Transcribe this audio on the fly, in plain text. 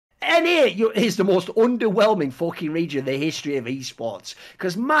NA is the most underwhelming fucking region in the history of esports.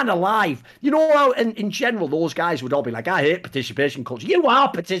 Because, man alive, you know how in general those guys would all be like, I hate participation culture. You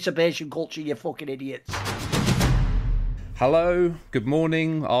are participation culture, you fucking idiots. Hello, good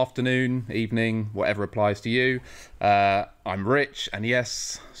morning, afternoon, evening, whatever applies to you. I'm Rich, and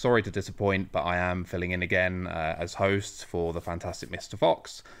yes, sorry to disappoint, but I am filling in again as host for the fantastic Mr.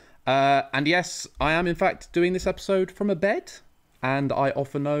 Fox. And yes, I am in fact doing this episode from a bed, and I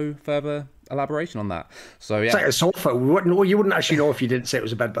offer no further elaboration on that. So yeah, it's like a sofa. You wouldn't actually know if you didn't say it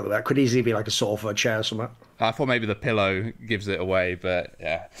was a bed, by the way. It could easily be like a sofa, a chair, or something. I thought maybe the pillow gives it away, but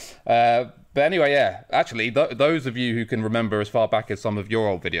yeah. But anyway, yeah, actually, those of you who can remember as far back as some of your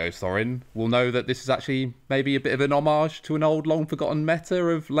old videos, Thorin, will know that this is actually maybe a bit of an homage to an old, long-forgotten meta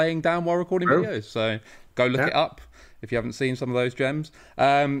of laying down while recording videos. So go look it up if you haven't seen some of those gems.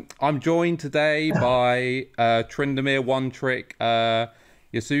 I'm joined today by Tryndamere One Trick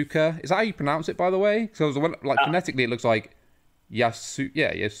Yasuka. Is that how you pronounce it, by the way? Because phonetically, it looks like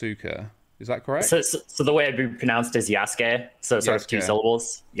Yasuka. Is that correct? So the way it'd be pronounced is Yasuke. So sort of two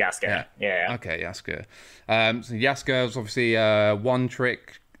syllables. Yasuke. Yeah. Okay, Yasuke. So Yasuke is obviously One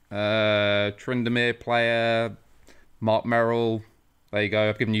Trick Tryndamere player. Mark Merrill. There you go.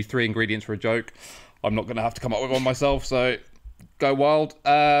 I've given you 3 ingredients for a joke. I'm not going to have to come up with one myself, so go wild.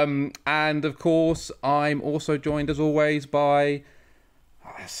 And of course, I'm also joined as always by,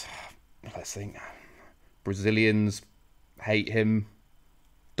 let's think, Brazilians hate him.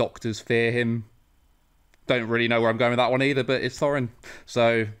 Doctors fear him. Don't really know where I'm going with that one either, but it's Thorin.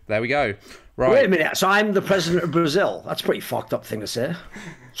 So there we go. Right. Wait a minute. So I'm the president of Brazil. That's a pretty fucked up thing to say.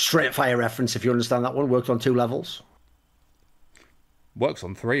 Straight fire reference, if you understand that one. Worked on 2 levels. Works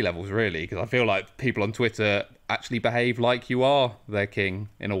on 3 levels, really, because I feel like people on Twitter actually behave like you are their king,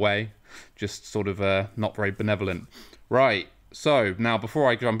 in a way. Just sort of not very benevolent. Right. So now, before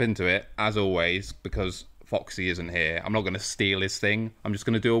I jump into it, as always, because Foxy isn't here, I'm not going to steal his thing. I'm just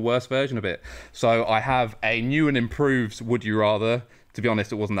going to do a worse version of it. So I have a new and improved Would You Rather. To be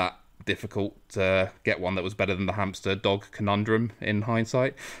honest, it wasn't that difficult to get one that was better than the hamster dog conundrum in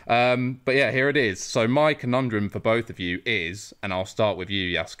hindsight. But yeah, here it is. So my conundrum for both of you is, and I'll start with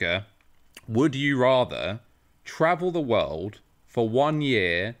you, Yasuka. Would you rather travel the world for 1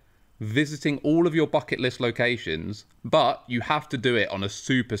 year, visiting all of your bucket list locations, but you have to do it on a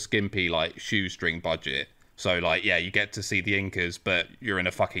super skimpy, like, shoestring budget? So, like, yeah, you get to see the Incas, but you're in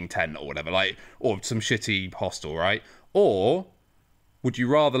a fucking tent or whatever, like, or some shitty hostel, right? Or would you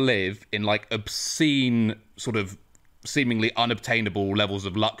rather live in, like, obscene, sort of seemingly unobtainable levels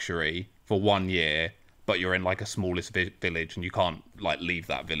of luxury for 1 year, but you're in, like, a smallest village and you can't, like, leave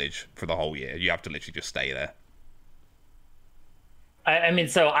that village for the whole year? You have to literally just stay there. I mean,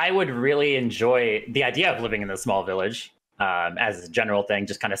 so I would really enjoy the idea of living in a small village as a general thing,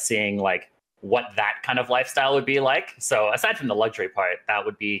 just kind of seeing, like, what that kind of lifestyle would be like. So aside from the luxury part, that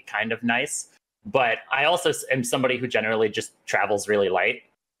would be kind of nice. But I also am somebody who generally just travels really light.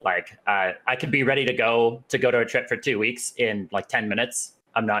 Like, I could be ready to go to a trip for 2 weeks in like 10 minutes.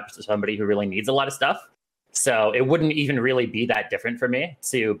 I'm not somebody who really needs a lot of stuff. So it wouldn't even really be that different for me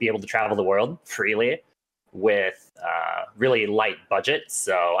to be able to travel the world freely with really light budget.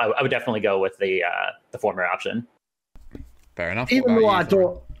 So I would definitely go with the former option. Fair enough. Even though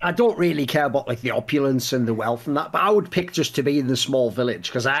I don't really care about like the opulence and the wealth and that, but I would pick just to be in the small village,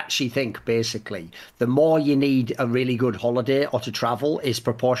 because I actually think basically the more you need a really good holiday or to travel is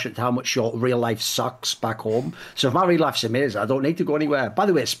proportionate to how much your real life sucks back home. So if my real life's amazing, I don't need to go anywhere. By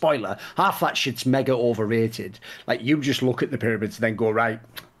the way, spoiler, half that shit's mega overrated. Like, you just look at the pyramids and then go, right,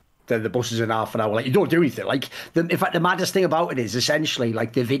 the bus is in half an hour. Like, you don't do anything. Like, in fact, the maddest thing about it is essentially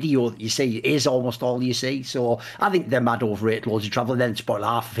like the video that you see is almost all you see. So I think they're mad overrated loads of travel. And then spoil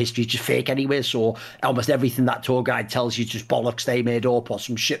half of history is just fake anyway. So almost everything that tour guide tells you just bollocks they made up or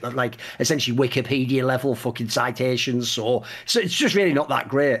some shit that, like, essentially Wikipedia level fucking citations. So it's just really not that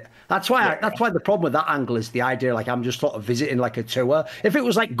great. That's why the problem with that angle is the idea, like, I'm just sort of visiting like a tour. If it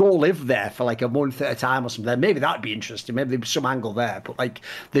was like go live there for like a month at a time or something, maybe that'd be interesting. Maybe there's some angle there. But like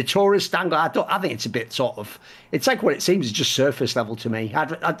the tourist angle, I think it's a bit sort of, it's like what it seems is just surface level to me.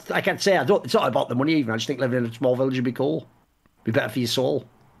 I can't say it's not about the money even. I just think living in a small village would be cool. Be better for your soul.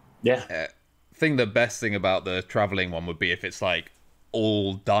 Yeah. I think the best thing about the traveling one would be if it's like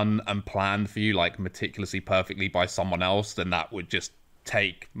all done and planned for you, like meticulously perfectly by someone else, then that would just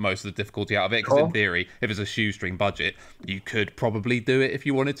take most of the difficulty out of it, because in theory, if it's a shoestring budget, you could probably do it if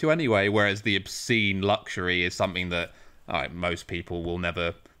you wanted to anyway, whereas the obscene luxury is something that most people will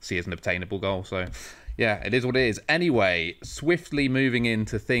never see as an obtainable goal. So yeah, it is what it is. Anyway, swiftly moving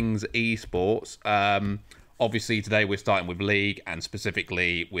into things esports. obviously today we're starting with League and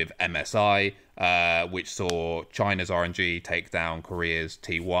specifically with MSI, which saw China's RNG take down Korea's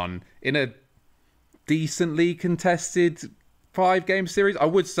T1 in a decently contested 5-game series, I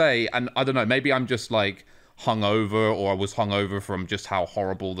would say. And I don't know, maybe I'm just like hungover, or I was hungover from just how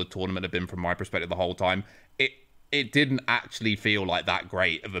horrible the tournament had been from my perspective the whole time. It didn't actually feel like that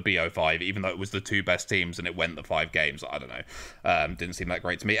great of a BO5, even though it was the 2 best teams and it went the 5 games. I don't know. Didn't seem that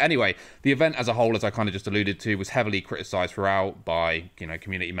great to me. Anyway, the event as a whole, as I kind of just alluded to, was heavily criticised throughout by,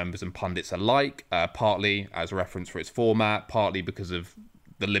 community members and pundits alike, partly as a reference for its format, partly because of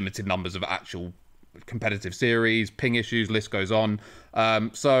the limited numbers of actual competitive series, ping issues, list goes on.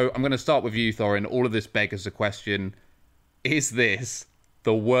 So I'm going to start with you, Thorin. All of this begs the question, is this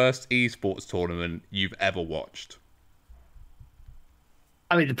the worst esports tournament you've ever watched?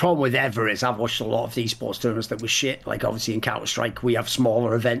 I mean, the problem with ever is I've watched a lot of these sports tournaments that were shit. Like, obviously, in Counter-Strike, we have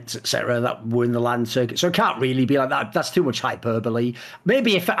smaller events, etc., that were in the LAN circuit. So it can't really be like that. That's too much hyperbole.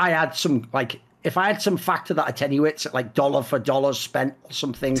 Maybe if I had some, if I had some factor that attenuates it, like dollar for dollar spent or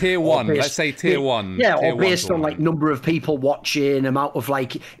something. Tier 1, let's say tier 1. Yeah, tier or based on number of people watching, amount of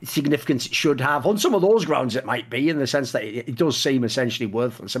significance it should have. On some of those grounds it might be, in the sense that it does seem essentially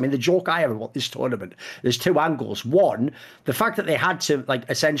worthless. I mean, the joke I have about this tournament, there's 2 angles. One, the fact that they had to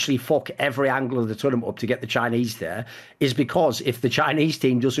essentially fuck every angle of the tournament up to get the Chinese there is because if the Chinese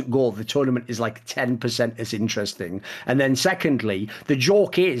team doesn't go, the tournament is 10% as interesting. And then secondly, the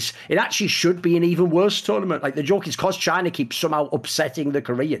joke is it actually should be an even worse tournament. The joke is because China keeps somehow upsetting the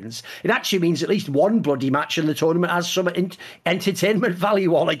Koreans, it actually means at least one bloody match in the tournament has some entertainment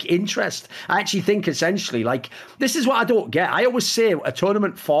value or interest. I actually think essentially this is what I don't get. I always say a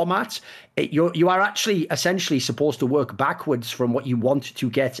tournament format, you are actually essentially supposed to work backwards from what you want to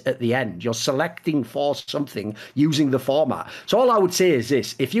get at the end. You're selecting for something using the format. So all I would say is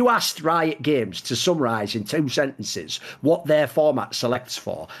this: if you asked Riot Games to summarize in 2 sentences what their format selects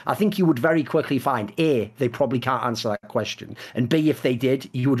for, I think you would very quickly find A, they probably can't answer that question, and B, if they did,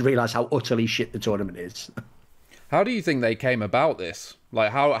 you would realize how utterly shit the tournament is. How do you think they came about this?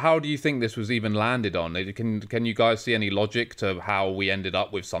 How do you think this was even landed on? Can you guys see any logic to how we ended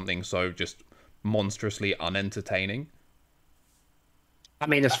up with something so just monstrously unentertaining? I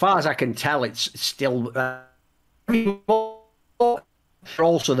mean, as far as I can tell, it's still...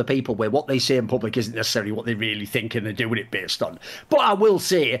 also the people where what they say in public isn't necessarily what they really think and they're doing it based on. But I will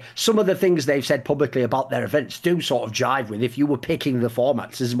say some of the things they've said publicly about their events do sort of jive with, if you were picking the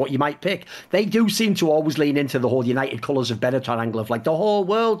formats, this is what you might pick. They do seem to always lean into the whole United Colours of Benetton angle of the whole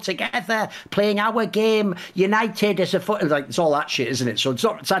world together, playing our game, united as a foot. It's all that shit, isn't it? So it's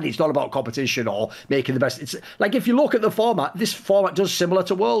not, sadly, it's not about competition or making the best. It's if you look at the format, this format does similar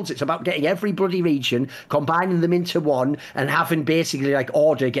to Worlds. It's about getting every bloody region, combining them into one, and having basically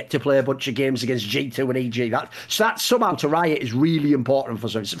Order get to play a bunch of games against G2 and EG. That somehow to Riot is really important for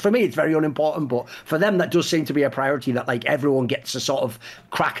some. For me, it's very unimportant, but for them, that does seem to be a priority, that everyone gets a sort of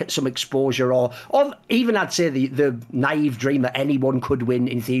crack at some exposure, or even I'd say the naive dream that anyone could win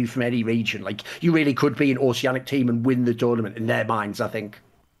in theory from any region. You really could be an Oceanic team and win the tournament in their minds, I think.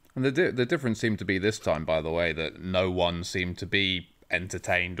 And the difference seemed to be this time, by the way, that no one seemed to be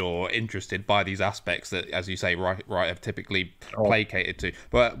entertained or interested by these aspects that, as you say, right have typically placated to.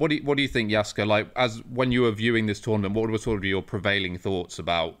 But what do you think, Jaska? As when you were viewing this tournament, what were sort of your prevailing thoughts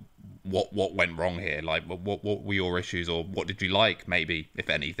about what went wrong here? What were your issues, or what did you like, maybe, if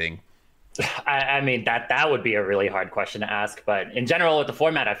anything? I mean, that would be a really hard question to ask. But in general, with the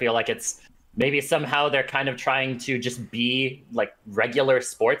format, I feel like it's maybe somehow they're kind of trying to just be regular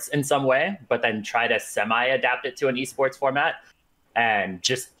sports in some way, but then try to semi-adapt it to an esports format. And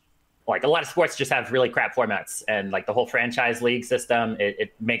just a lot of sports just have really crap formats, and the whole franchise league system,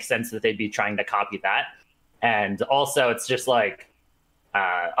 it makes sense that they'd be trying to copy that. And also it's just a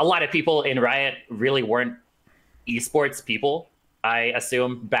lot of people in Riot really weren't esports people, I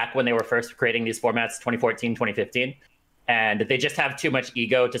assume, back when they were first creating these formats, 2014, 2015. And they just have too much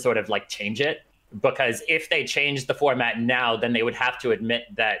ego to sort of change it, because if they changed the format now, then they would have to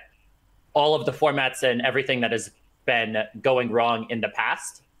admit that all of the formats and everything that has been going wrong in the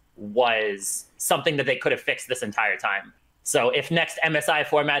past was something that they could have fixed this entire time. So if next MSI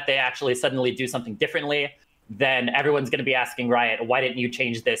format they actually suddenly do something differently, then everyone's going to be asking Riot, why didn't you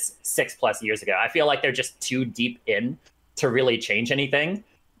change this 6+ years ago? I feel like they're just too deep in to really change anything.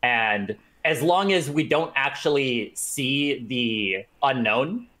 And as long as we don't actually see the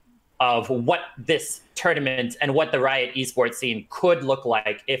unknown of what this tournament and what the Riot esports scene could look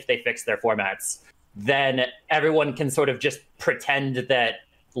like if they fix their formats, then everyone can sort of just pretend that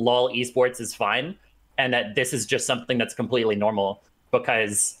LoL esports is fine and that this is just something that's completely normal.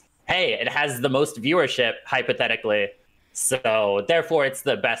 Because hey, it has the most viewership, hypothetically. So therefore, it's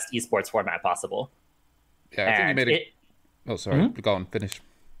the best esports format possible. Yeah, I think you made Oh, sorry. Go on, finish.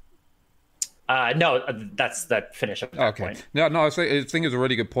 No, that's the finish of that point. No, I think it's a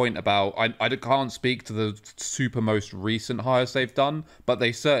really good point about, I can't speak to the super most recent hires they've done, but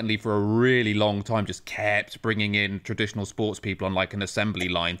they certainly for a really long time just kept bringing in traditional sports people on like an assembly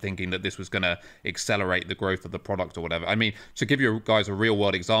line, thinking that this was going to accelerate the growth of the product or whatever. I mean, to give you guys a real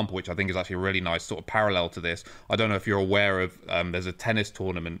world example, which I think is actually a really nice sort of parallel to this, I don't know if you're aware of, there's a tennis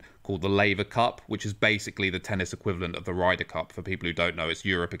tournament called the Laver Cup, which is basically the tennis equivalent of the Ryder Cup. For people who don't know, it's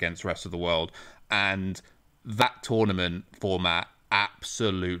Europe against the rest of the world. And that tournament format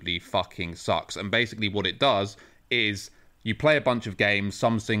absolutely fucking sucks. And basically what it does is you play a bunch of games,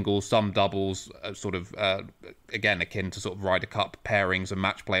 some singles, some doubles, again, akin to sort of Ryder Cup pairings and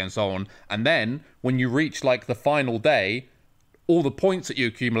match play and so on. And then when you reach like the final day, all the points that you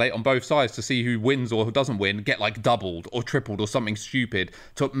accumulate on both sides to see who wins or who doesn't win get like doubled or tripled or something stupid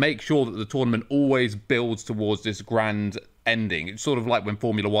to make sure that the tournament always builds towards this grand ending. It's sort of like when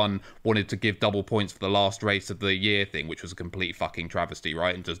Formula One wanted to give double points for the last race of the year thing, which was a complete fucking travesty,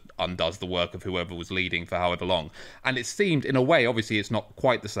 right? And just undoes the work of whoever was leading for however long. And it seemed, in a way, obviously it's not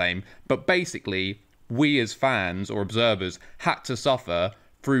quite the same, but basically we as fans or observers had to suffer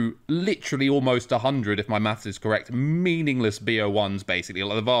through literally almost 100, if my maths is correct, meaningless BO1s, basically.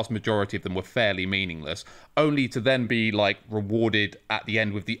 Like, the vast majority of them were fairly meaningless, only to then be, like, rewarded at the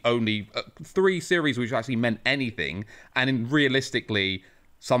end with the only 3 series which actually meant anything. And realistically,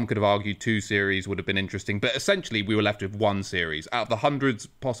 some could have argued 2 series would have been interesting, but essentially we were left with 1 series. Out of the hundreds,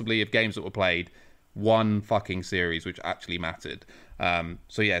 possibly, of games that were played, 1 fucking series which actually mattered.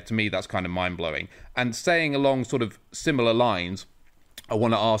 So yeah, to me, that's kind of mind-blowing. And staying along sort of similar lines, I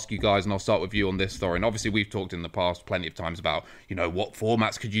want to ask you guys, and I'll start with you on this, Thorin. Obviously, we've talked in the past plenty of times about, you know, what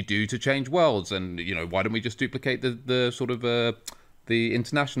formats could you do to change worlds? And, you know, why don't we just duplicate the sort of the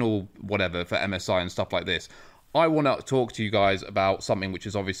international whatever for MSI and stuff like this? I want to talk to you guys about something which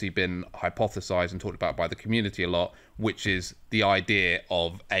has obviously been hypothesized and talked about by the community a lot, which is the idea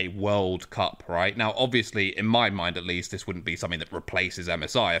of a World Cup, right? Now, obviously, in my mind at least, this wouldn't be something that replaces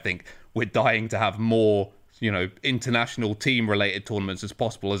MSI. I think we're dying to have more, you know, international team-related tournaments as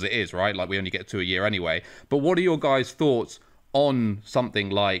possible as it is, right? Like, we only get 2 a year anyway. But what are your guys' thoughts on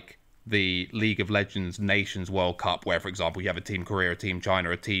something like the League of Legends Nations World Cup, where, for example, you have a Team Korea, a Team China,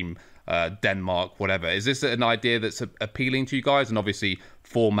 a Team Denmark, whatever? Is this an idea that's appealing to you guys? And obviously,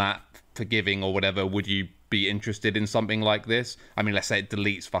 format forgiving or whatever, would you be interested in something like this? I mean, let's say it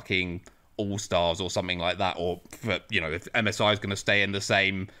deletes fucking All-Stars or something like that, or, for, you know, if MSI is going to stay in the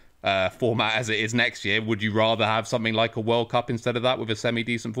same format as it is next year, would you rather have something like a World Cup instead of that with a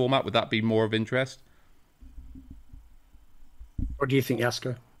semi-decent format? Would that be more of interest? What do you think,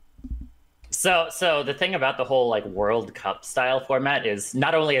 Yaska? So the thing about the whole like World Cup style format is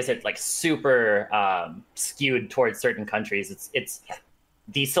not only is it like super skewed towards certain countries, it's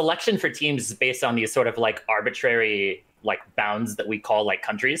the selection for teams is based on these sort of like arbitrary like bounds that we call like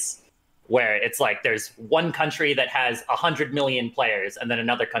countries, where it's like there's one country that has 100 million players and then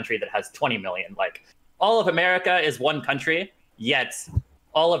another country that has 20 million. Like, all of America is one country, yet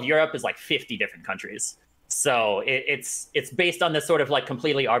all of Europe is like 50 different countries. So it's based on this sort of like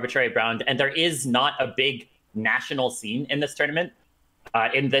completely arbitrary bound, and there is not a big national scene in this tournament,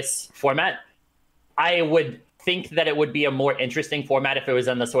 in this format. I would think that it would be a more interesting format if it was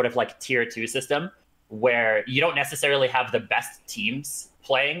in the sort of like tier 2 system, where you don't necessarily have the best teams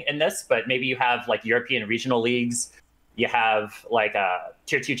playing in this, but maybe you have like European regional leagues, you have like a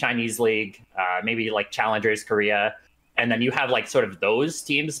tier 2 Chinese league, maybe like Challengers Korea, and then you have like sort of those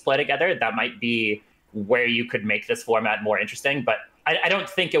teams play together. That might be where you could make this format more interesting, but I don't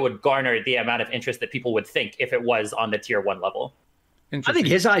think it would garner the amount of interest that people would think if it was on the tier 1 level. I think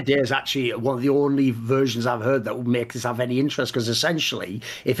his idea is actually one of the only versions I've heard that would make this have any interest, because essentially,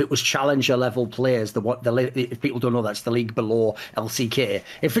 if it was challenger level players, if people don't know, that's the league below LCK.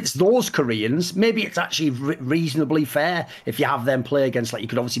 If it's those Koreans, maybe it's actually reasonably fair if you have them play against, like, you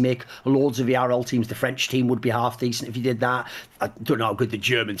could obviously make loads of ERL teams. The French team would be half decent if you did that. I don't know how good the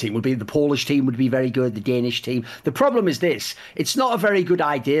German team would be. The Polish team would be very good. The Danish team. The problem is this: it's not a very good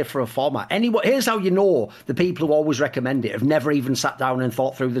idea for a format. Here's how you know the people who always recommend it have never even sat down and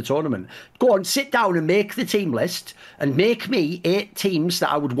thought through the tournament. Go on, sit down and make the team list and make me 8 teams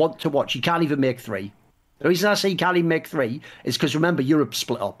that I would want to watch. You can't even make 3. The reason I say you can't even make 3 is because, remember, Europe's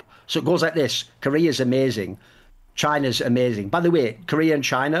split up. So it goes like this: Korea's amazing, China's amazing. By the way, Korea and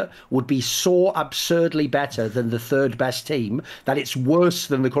China would be so absurdly better than the third best team that it's worse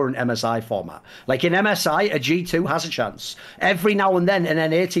than the current MSI format. Like in MSI, a G2 has a chance. Every now and then, an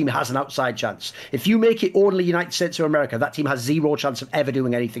NA team has an outside chance. If you make it only United States of America, that team has zero chance of ever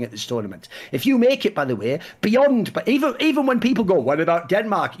doing anything at this tournament. If you make it, by the way, beyond, but even when people go, what about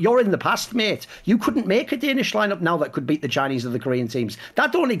Denmark? You're in the past, mate. You couldn't make a Danish lineup now that could beat the Chinese or the Korean teams.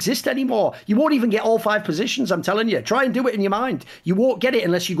 That don't exist anymore. You won't even get all 5 positions, I'm telling you. Try and do it in your mind. You won't get it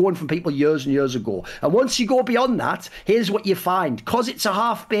unless you're going from people years and years ago. And once you go beyond that, here's what you find. Because it's a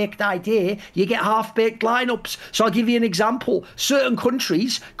half-baked idea, you get half-baked lineups. So I'll give you an example. Certain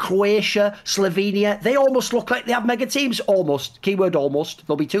countries, Croatia, Slovenia, they almost look like they have mega teams. Almost. Keyword almost.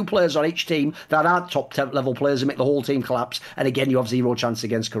 There'll be 2 players on each team that aren't top 10 level players and make the whole team collapse. And again, you have zero chance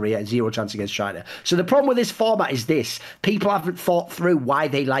against Korea and zero chance against China. So the problem with this format is this. People haven't thought through why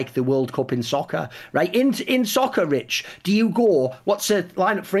they like the World Cup in soccer, right? In soccer, Rich, do you go, what's the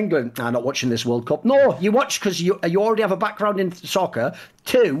lineup for England? I'm not watching this World Cup. No, you watch because you already have a background in soccer.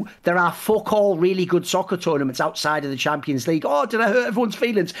 2, there are fuck all really good soccer tournaments outside of the Champions League. Oh, did I hurt everyone's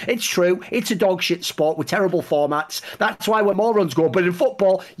feelings? It's true. It's a dog shit sport with terrible formats. That's why when morons go. But in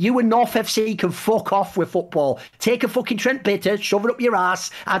football, you and North FC can fuck off with football. Take a fucking Trent Bitter, shove it up your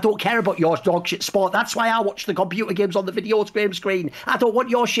ass. I don't care about your dog shit sport. That's why I watch the computer games on the video game screen. I don't want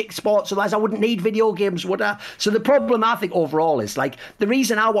your shit sports, otherwise I wouldn't need video games, would I? So the problem I think overall is like the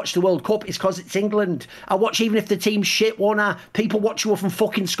reason I watch the World Cup is because it's England. I watch even if the team's shit, won't I? People watch you from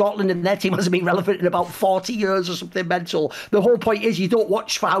fucking Scotland and their team hasn't been relevant in about 40 years or something mental. The whole point is you don't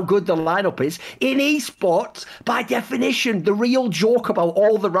watch for how good the lineup is. In esports, by definition, the real joke about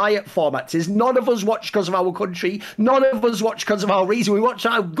all the Riot formats is none of us watch because of our country. None of us watch because of our reason. We watch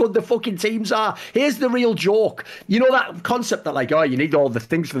how good the fucking teams are. Here's the real joke. You know that concept that like, oh, you need all the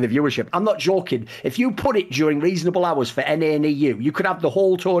things for the viewership. I'm not joking. If you put it during reasonable hours for NA and EU, you could have the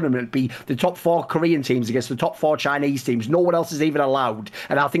whole tournament be the top 4 Korean teams against the top 4 Chinese teams. No one else is even allowed.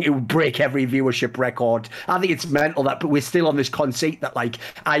 And I think it would break every viewership record. I think it's mental that, but we're still on this conceit that like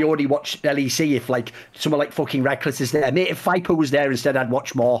I only watch LEC if like someone like fucking Reckless is there. Mate, if Viper was there instead, I'd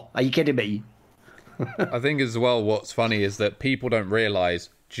watch more. Are you kidding me? I think as well what's funny is that people don't realise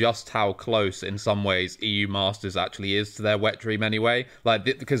just how close in some ways EU Masters actually is to their wet dream anyway. Like,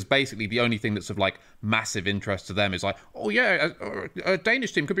 because basically the only thing that's of like massive interest to them is like, oh yeah, a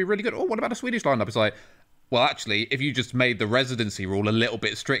Danish team could be really good. Oh, what about a Swedish lineup? It's like, well, actually, if you just made the residency rule a little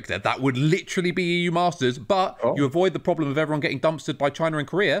bit stricter, that would literally be EU Masters, but you avoid the problem of everyone getting dumpstered by China and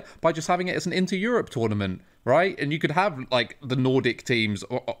Korea by just having it as an inter-Europe tournament, right? And you could have, like, the Nordic teams,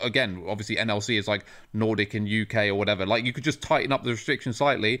 or, again, obviously NLC is, like, Nordic and UK or whatever. Like, you could just tighten up the restriction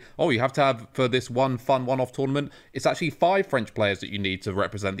slightly. Oh, you have to have, for this one fun one-off tournament, it's actually 5 French players that you need to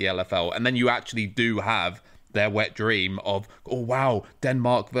represent the LFL, and then you actually do have their wet dream of, oh wow,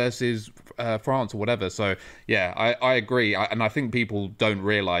 Denmark versus France or whatever. So yeah, I agree, and I think people don't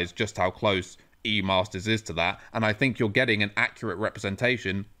realise just how close EU Masters is to that, and I think you're getting an accurate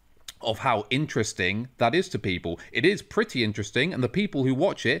representation of how interesting that is to people. It is pretty interesting, and the people who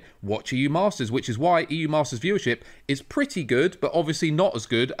watch it watch EU Masters, which is why EU Masters viewership is pretty good, but obviously not as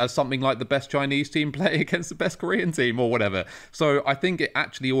good as something like the best Chinese team playing against the best Korean team or whatever. So I think it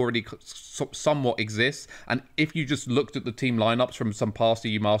actually already somewhat exists, and if you just looked at the team lineups from some past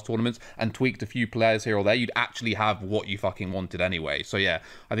EU Masters tournaments and tweaked a few players here or there, you'd actually have what you fucking wanted anyway. So yeah,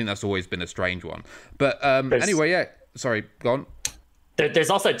 I think that's always been a strange one. But anyway, yeah, sorry, go on.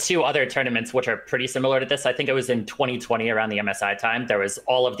 There's also 2 other tournaments which are pretty similar to this. I think it was in 2020 around the MSI time. There was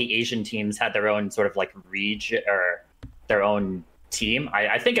all of the Asian teams had their own sort of like region or their own team.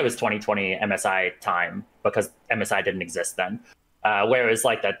 I think it was 2020 MSI time because MSI didn't exist then. Where it was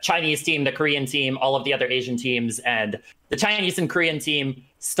like the Chinese team, the Korean team, all of the other Asian teams, and the Chinese and Korean team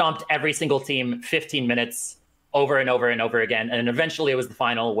stomped every single team 15 minutes over and over and over again. And eventually it was the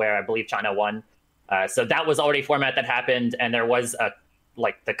final where I believe China won. So that was already a format that happened, and there was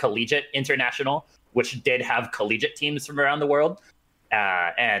the collegiate international, which did have collegiate teams from around the world,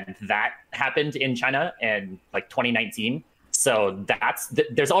 and that happened in China in like 2019. So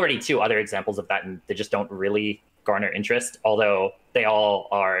there's already 2 other examples of that, and they just don't really garner interest, although they all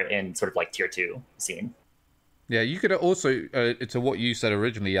are in sort of like tier 2 scene. Yeah, you could also, to what you said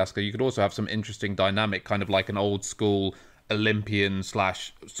originally, Yaska, you could also have some interesting dynamic, kind of like an old school Olympian /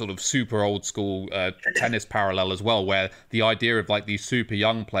 sort of super old school tennis parallel as well, where the idea of like these super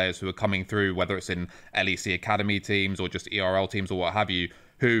young players who are coming through, whether it's in LEC academy teams or just ERL teams or what have you,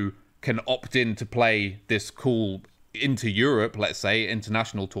 who can opt in to play this cool into Europe, let's say,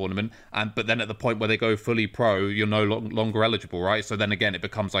 international tournament, but then at the point where they go fully pro, you're no longer eligible, right? So then again, it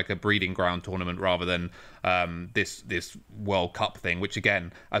becomes like a breeding ground tournament rather than this World Cup thing, which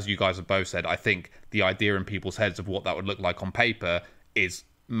again, as you guys have both said, I think the idea in people's heads of what that would look like on paper is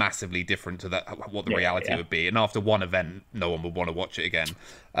massively different to what the reality would be. And after one event, no one would want to watch it again.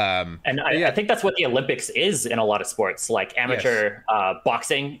 I think that's what the Olympics is in a lot of sports, like amateur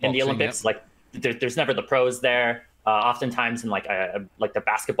boxing in the Olympics. Like there's never the pros there. Oftentimes in like the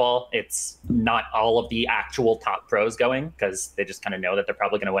basketball, it's not all of the actual top pros going because they just kind of know that they're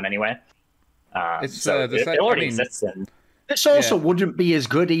probably going to win anyway. It already exists in. This also wouldn't be as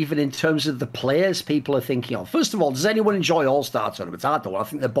good even in terms of the players people are thinking of. First of all, does anyone enjoy All-Star tournaments? I don't. I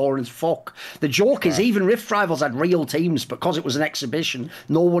think they're boring as fuck. The joke is even Rift Rivals had real teams, but because it was an exhibition,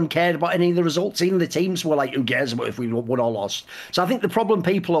 no one cared about any of the results. Even the teams were like, who cares about if we won or lost? So I think the problem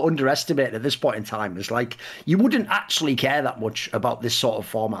people are underestimating at this point in time is like, you wouldn't actually care that much about this sort of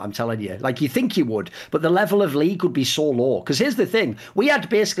format, I'm telling you. Like, you think you would, but the level of league would be so low. Because here's the thing. We had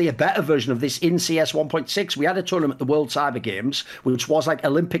basically a better version of this in CS 1.6. We had a tournament at the World Cyber Games, which was like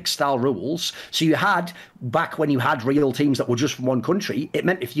Olympic style rules. So you had, back when you had real teams that were just from one country, it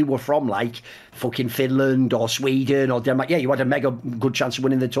meant if you were from like fucking Finland or Sweden or Denmark, you had a mega good chance of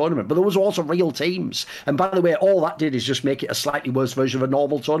winning the tournament. But there was also real teams. And by the way, all that did is just make it a slightly worse version of a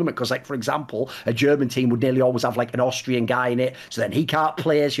normal tournament. Because like, for example, a German team would nearly always have like an Austrian guy in it. So then he can't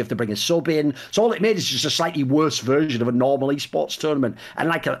play, so you have to bring a sub in. So all it made is just a slightly worse version of a normal esports tournament. And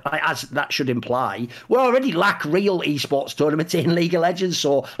like as that should imply, we already lack real esports tournaments in League of Legends,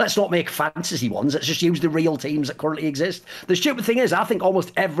 so let's not make fantasy ones. Let's just use the real teams that currently exist. The stupid thing is, I think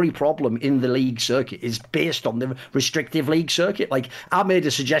almost every problem in the league circuit is based on the restrictive league circuit. Like, I made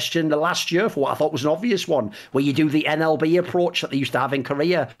a suggestion the last year for what I thought was an obvious one, where you do the NLB approach that they used to have in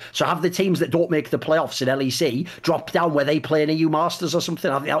Korea. So have the teams that don't make the playoffs in LEC drop down where they play in EU Masters or something.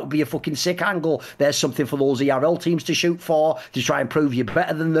 I think that would be a fucking sick angle. There's something for those ERL teams to shoot for, to try and prove you're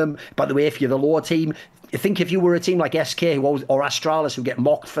better than them. By the way, if you're the lower team, I think if you were a team like SK or Astralis who get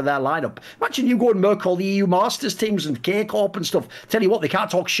mocked for their lineup, imagine you go and murk all the EU Masters teams and K-Corp and stuff. Tell you what, they can't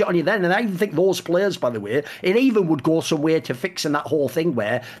talk shit on you then. And I even think those players, by the way, it even would go some way to fixing that whole thing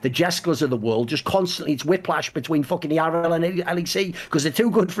where the Jesklers of the world just constantly, it's whiplash between fucking ERL and LEC because they're too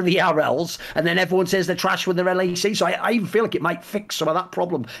good for the ERLs, and then everyone says they're trash with their LEC. So I even feel like it might fix some of that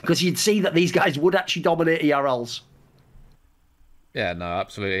problem because you'd see that these guys would actually dominate ERLs. Yeah, no,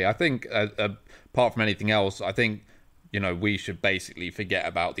 absolutely. I think apart from anything else, I think, we should basically forget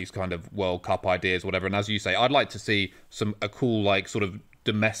about these kind of World Cup ideas, whatever. And as you say, I'd like to see a cool, like, sort of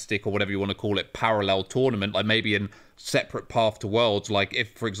domestic or whatever you want to call it, parallel tournament, like maybe in separate path to Worlds. Like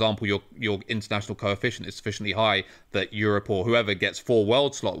if, for example, your international coefficient is sufficiently high that Europe or whoever gets 4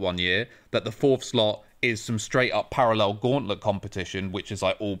 World slot one year, that the 4th slot is some straight up parallel gauntlet competition, which is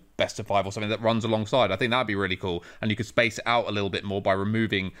like all best of 5 or something that runs alongside. I think that'd be really cool. And you could space it out a little bit more by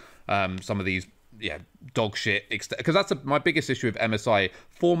removing some of these dog shit, because that's my biggest issue with MSI.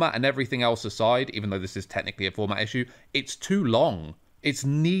 Format and everything else aside, even though this is technically a format issue, it's too long. It's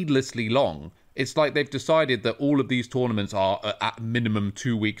needlessly long. It's like they've decided that all of these tournaments are at minimum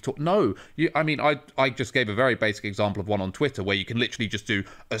 2-week. I just gave a very basic example of one on Twitter where you can literally just do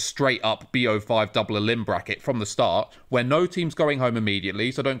a straight up BO5 double elim bracket from the start where no team's going home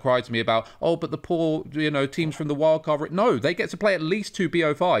immediately. So don't cry to me about, but the poor, teams from the wildcard. No, they get to play at least 2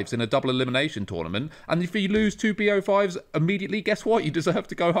 BO5s in a double elimination tournament. And if you lose 2 BO5s immediately, guess what? You deserve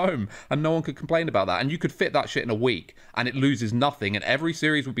to go home. And no one could complain about that. And you could fit that shit in a week and it loses nothing. And every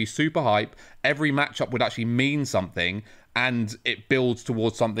series would be super hype. Every matchup would actually mean something, and it builds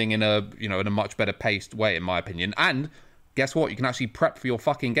towards something in a much better paced way, in my opinion. And guess what? You can actually prep for your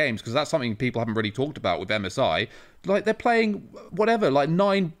fucking games, because that's something people haven't really talked about with MSI. Like, they're playing like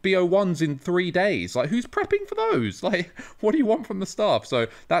 9 BO1s in 3 days. Like, who's prepping for those? Like, what do you want from the staff? So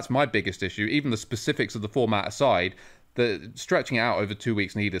that's my biggest issue. Even the specifics of the format aside, the stretching it out over 2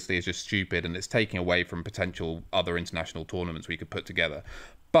 weeks needlessly is just stupid, and it's taking away from potential other international tournaments we could put together.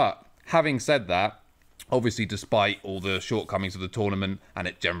 But having said that, obviously, despite all the shortcomings of the tournament and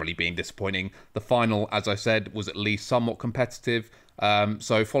it generally being disappointing, the final, as I said, was at least somewhat competitive.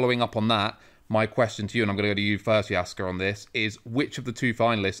 So following up on that, my question to you, and I'm going to go to you first, Jaska, on this, is which of the 2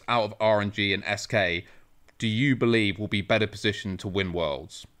 finalists out of RNG and SK do you believe will be better positioned to win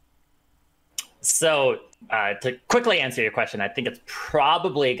Worlds? So to quickly answer your question, I think it's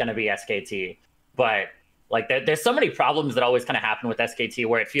probably going to be SKT, but like there's so many problems that always kind of happen with SKT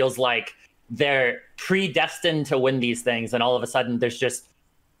where it feels like they're predestined to win these things, and all of a sudden there's just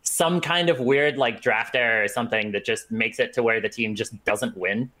some kind of weird like draft error or something that just makes it to where the team just doesn't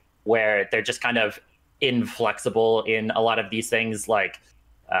win, where they're just kind of inflexible in a lot of these things. Like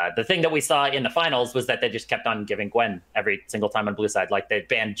the thing that we saw in the finals was that they just kept on giving Gwen every single time on blue side. Like they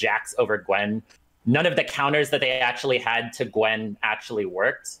banned Jax over Gwen. None of the counters that they actually had to Gwen actually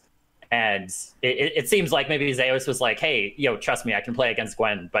worked. And it seems like maybe Zeus was like, hey, trust me, I can play against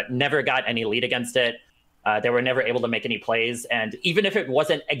Gwen, but never got any lead against it. They were never able to make any plays. And even if it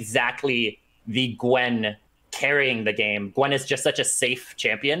wasn't exactly the Gwen carrying the game, Gwen is just such a safe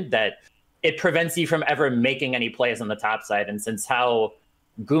champion that it prevents you from ever making any plays on the top side. And since how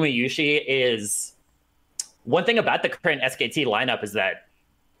Gumayusi is... One thing about the current SKT lineup is that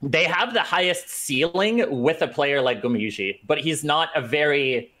they have the highest ceiling with a player like Gumayusi, but he's not a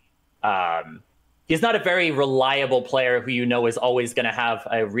very reliable player who is always going to have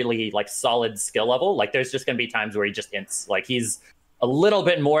a really solid skill level. Like there's just going to be times where he just ints. Like he's a little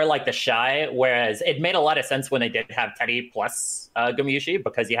bit more like the Shy, whereas it made a lot of sense when they did have Teddy plus Gumayusi,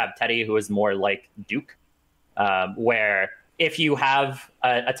 because you have Teddy who is more like Duke, where if you have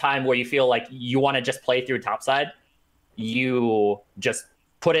a time where you feel like you want to just play through topside, you just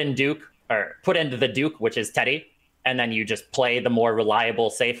put in Duke, or put into the Duke, which is Teddy, and then you just play the more reliable,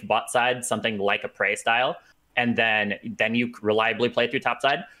 safe bot side, something like a Prey style, and then you reliably play through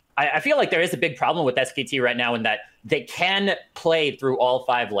topside. I feel like there is a big problem with SKT right now in that they can play through all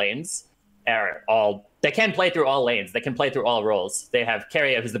 5 lanes, they can play through all lanes, they can play through all roles. They have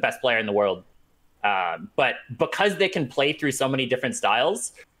Keria, who's the best player in the world. But because they can play through so many different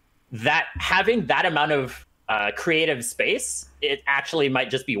styles, that having that amount of creative space, it actually might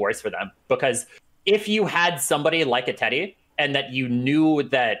just be worse for them. Because if you had somebody like a Teddy, and that you knew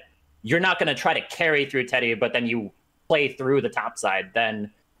that you're not going to try to carry through Teddy, but then you play through the top side,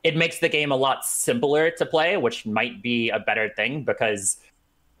 then it makes the game a lot simpler to play, which might be a better thing, because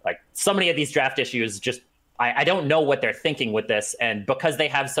so many of these draft issues just, I don't know what they're thinking with this. And because they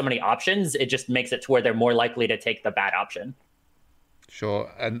have so many options, it just makes it to where they're more likely to take the bad option.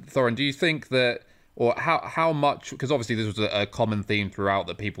 Sure. And Thorin, do you think that, or how much, because obviously this was a common theme throughout,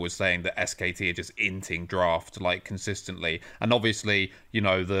 that people were saying that SKT are just inting draft consistently, and obviously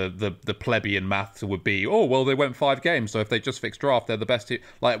the plebeian maths would be, oh well, they went 5 games, so if they just fix draft, they're the best team.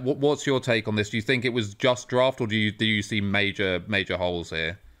 What's your take on this? Do you think it was just draft, or do you see major holes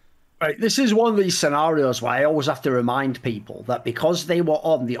here? Right, this is one of these scenarios where I always have to remind people that because they were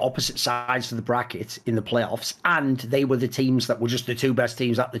on the opposite sides of the bracket in the playoffs, and they were the teams that were just the 2 best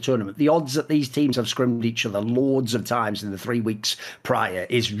teams at the tournament, the odds that these teams have scrimmed each other loads of times in the 3 weeks prior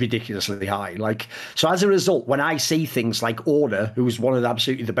is ridiculously high. So as a result, when I see things like Order, who is one of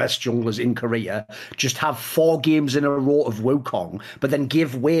absolutely the best junglers in Korea, just have 4 games in a row of Wukong, but then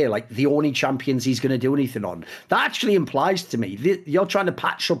give way the only champions he's going to do anything on, that actually implies to me that you're trying to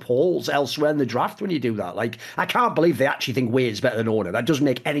patch up holes elsewhere in the draft when you do that. I can't believe they actually think Wei is better than Order. That doesn't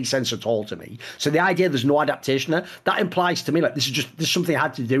make any sense at all to me. So the idea there's no adaptation there, that implies to me this is something I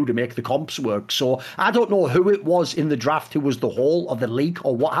had to do to make the comps work. So I don't know who it was in the draft who was the whole of the league,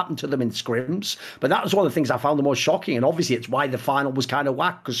 or what happened to them in scrims, but that was one of the things I found the most shocking, and obviously it's why the final was kind of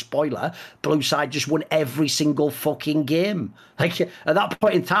whack, because spoiler, blue side just won every single fucking game. At that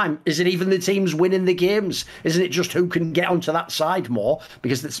point in time, is it even the teams winning the games? Isn't it just who can get onto that side more?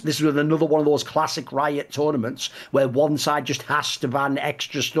 Because this was another one of those classic Riot tournaments where one side just has to ban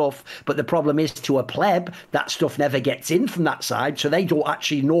extra stuff, but the problem is, to a pleb, that stuff never gets in from that side, so they don't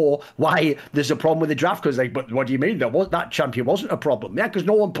actually know why there's a problem with the draft, because but what do you mean? That champion wasn't a problem. Yeah, because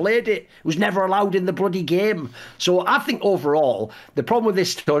no one played it. It was never allowed in the bloody game. So I think overall, the problem with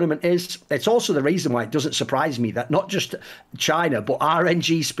this tournament is, it's also the reason why it doesn't surprise me that not just China, but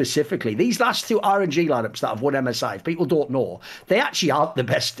RNG specifically, these last 2 RNG lineups that have won MSI, if people don't know, they actually aren't the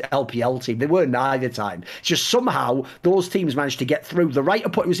best LPL team. They weren't either time. It's just somehow those teams managed to get through the right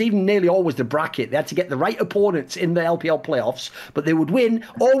opponent. It was even nearly always the bracket. They had to get the right opponents in the LPL playoffs, but they would win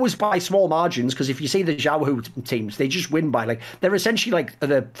always by small margins, because if you see the Xiaohu teams, they just win by they're essentially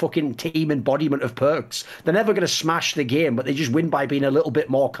the fucking team embodiment of Perks. They're never going to smash the game, but they just win by being a little bit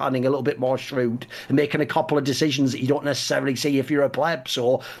more cunning, a little bit more shrewd, and making a couple of decisions that you don't necessarily see if you're a pleb.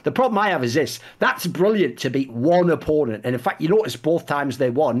 So the problem I have is this: that's brilliant to beat one opponent, and in fact, you notice both times they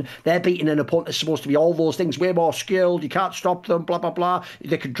won, they're beating an opponent that's supposed to be all those things, way more skilled, you can't stop them, blah blah blah,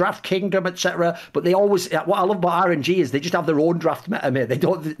 they could draft Kingdom, etc. But they always, what I love about RNG is they just have their own draft meta, mate. They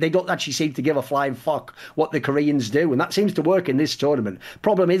don't actually seem to give a flying fuck what the Koreans do, and that seems to work in this tournament.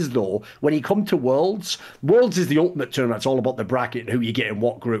 Problem is though, when you come to Worlds is the ultimate tournament. It's all about the bracket and who you get in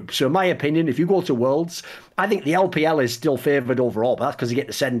what group. So in my opinion, if you go to Worlds, I think the LPL is still favoured overall, but that's because you get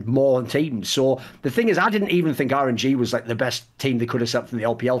to send more teams. So the thing is, I didn't even think RNG was the best team they could have sent from the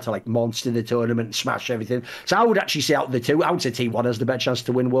LPL to monster the tournament and smash everything. So I would actually say out of the 2, I would say T1 has the better chance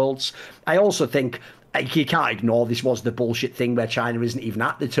to win Worlds. I also think you can't ignore this was the bullshit thing where China isn't even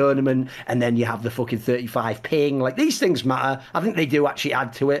at the tournament, and then you have the fucking 35 ping. Like, these things matter. I think they do actually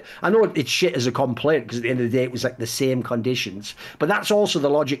add to it. I know it's shit as a complaint because at the end of the day it was like the same conditions, but that's also the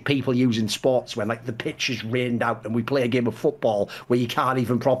logic people use in sports when like the pitch is rained out and we play a game of football where you can't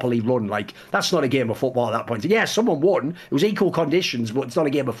even properly run. Like, that's not a game of football at that point. Yeah, someone won. It was equal conditions, but it's not a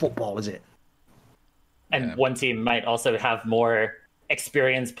game of football, is it? And one team might also have more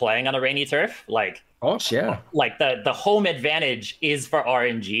experience playing on a rainy turf. Like, of course, yeah. Like the home advantage is for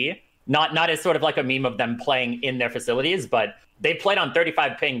RNG, not as sort of like a meme of them playing in their facilities, but they played on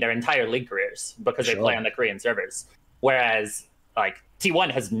 35 ping their entire league careers because they play on the Korean servers. Whereas like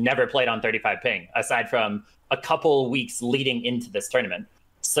T1 has never played on 35 ping aside from a couple weeks leading into this tournament.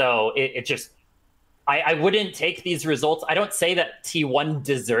 So it just, I wouldn't take these results. I don't say that T1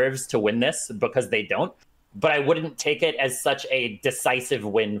 deserves to win this because they don't, but I wouldn't take it as such a decisive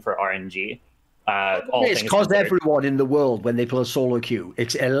win for RNG. It's because everyone in the world, when they play a solo queue,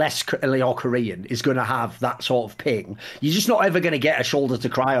 it's unless you're Korean, is going to have that sort of ping. You're just not ever going to get a shoulder to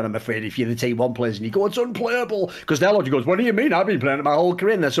cry on, I'm afraid, if you're the T1 players and you go, it's unplayable. Because their logic goes, what do you mean? I've been playing it my whole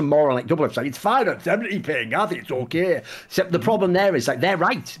career. And there's some moral like double F saying, it's fine at 70 ping. I think it's okay. Except the problem there is, like, they're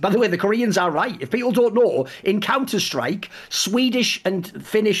right. By the way, the Koreans are right. If people don't know, in Counter-Strike, Swedish and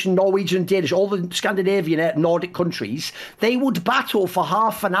Finnish and Norwegian and Danish, all the Scandinavian Nordic countries, they would battle for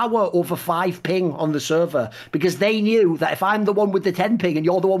half an hour over 5 ping on the server because they knew that if I'm the one with the 10 ping and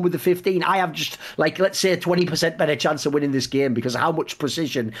you're the one with the 15, I have just, like, let's say a 20% better chance of winning this game because of how much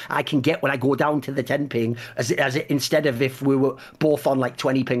precision I can get when I go down to the 10 ping instead of if we were both on like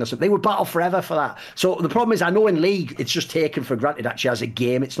 20 ping or something. They would battle forever for that. So the problem is, I know in League it's just taken for granted actually as a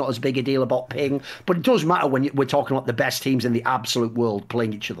game. It's not as big a deal about ping, but it does matter when we're talking about the best teams in the absolute world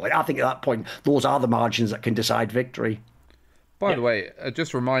playing each other. Like, I think at that point those are the margins that can decide victory. By the way,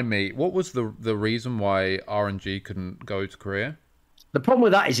 just remind me, what was the reason why RNG couldn't go to Korea? The problem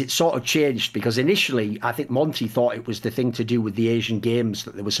with that is it sort of changed because initially I think Monty thought it was the thing to do with the Asian Games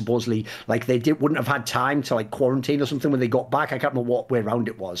that they were supposedly like wouldn't have had time to like quarantine or something when they got back. I can't remember what way around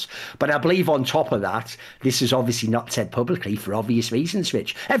it was, but I believe on top of that, this is obviously not said publicly for obvious reasons.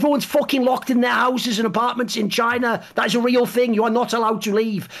 Rich, everyone's fucking locked in their houses and apartments in China. That is a real thing. You are not allowed to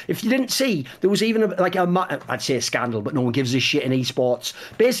leave. If you didn't see, there was even I'd say a scandal, but no one gives a shit in esports.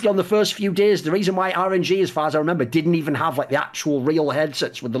 Basically, on the first few days, the reason why RNG, as far as I remember, didn't even have like the actual real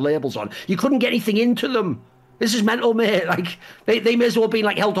headsets with the labels on. You couldn't get anything into them. This is mental, mate. Like, they may as well have been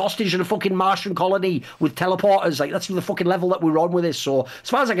like held hostage in a fucking Martian colony with teleporters. Like, that's the fucking level that we're on with this. So as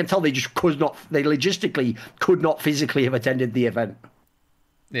far as I can tell, they logistically could not physically have attended the event.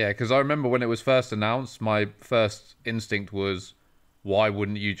 Yeah, because I remember when it was first announced, my first instinct was, why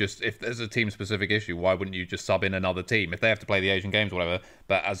wouldn't you just, if there's a team-specific issue, why wouldn't you just sub in another team if they have to play the Asian Games or whatever?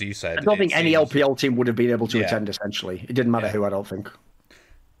 But as you said, I don't think any LPL team would have been able to attend, essentially. It didn't matter who, I don't think.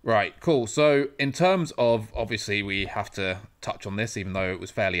 Right, cool. So in terms of, obviously, we have to touch on this, even though it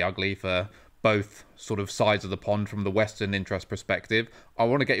was fairly ugly for both sort of sides of the pond from the Western interest perspective. I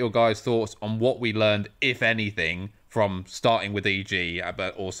want to get your guys' thoughts on what we learned, if anything, from starting with EG,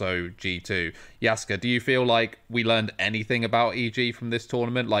 but also G2. Yaska, do you feel like we learned anything about EG from this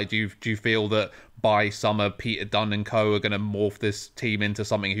tournament? Like, do you feel that by summer, Peter Dunn and co are going to morph this team into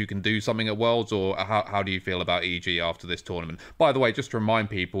something who can do something at Worlds? Or how do you feel about EG after this tournament? By the way, just to remind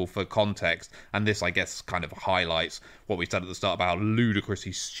people for context, and this, I guess, kind of highlights what we said at the start about how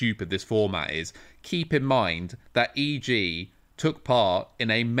ludicrously stupid this format is, keep in mind that EG took part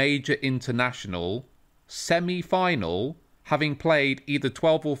in a major international semi-final, having played either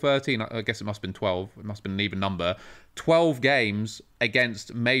 12 or 13, I guess it must have been 12, it must have been an even number, 12 games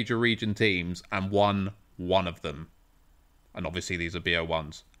against major region teams and won one of them. And obviously these are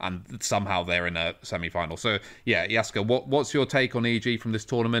BO1s, and somehow they're in a semi-final. So yeah, Yaska, what's your take on EG from this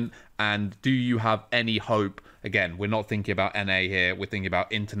tournament, and do you have any hope? Again, we're not thinking about NA here, we're thinking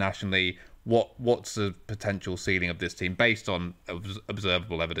about internationally. What's the potential ceiling of this team based on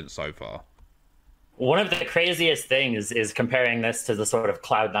observable evidence so far? One of the craziest things is comparing this to the sort of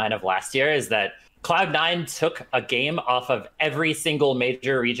Cloud9 of last year is that Cloud9 took a game off of every single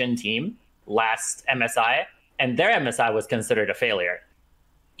major region team last MSI, and their MSI was considered a failure.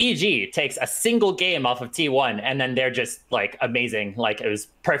 EG takes a single game off of T1, and then they're just like amazing. Like, it was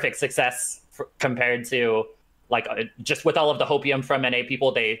perfect success compared to like just with all of the hopium from NA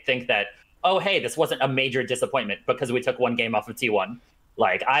people. They think that, oh, hey, this wasn't a major disappointment because we took one game off of T1.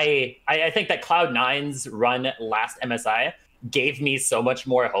 Like, I think that Cloud9's run last MSI gave me so much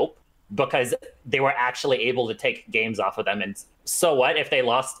more hope because they were actually able to take games off of them. And so what if they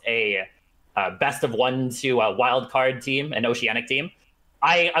lost a best of one to a wild card team, an Oceanic team?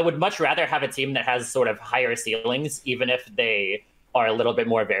 I would much rather have a team that has sort of higher ceilings, even if they are a little bit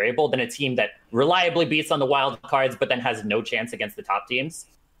more variable, than a team that reliably beats on the wild cards, but then has no chance against the top teams.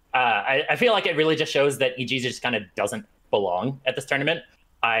 I feel like it really just shows that EG just kind of doesn't belong at this tournament.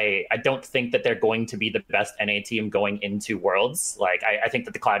 I don't think that they're going to be the best NA team going into Worlds. Like, I think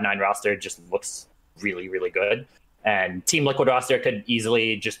that the Cloud9 roster just looks really, really good. And Team Liquid roster could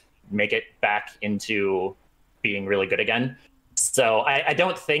easily just make it back into being really good again. So I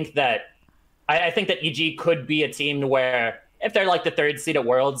don't think that... I think that EG could be a team where, if they're like the third seed at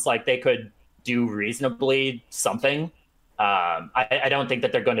Worlds, like they could do reasonably something. I don't think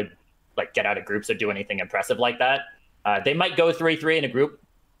that they're going to like get out of groups or do anything impressive like that. They might go 3-3 in a group,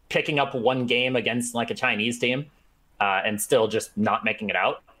 picking up one game against like a Chinese team, and still just not making it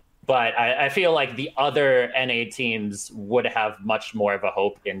out. But I feel like the other NA teams would have much more of a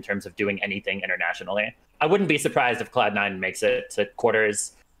hope in terms of doing anything internationally. I wouldn't be surprised if Cloud9 makes it to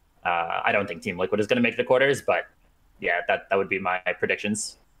quarters. I don't think Team Liquid is going to make the quarters, but yeah, that would be my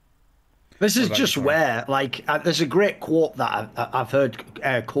predictions. This is just where, like, there's a great quote that I've heard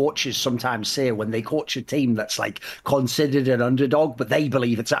coaches sometimes say when they coach a team that's, like, considered an underdog, but they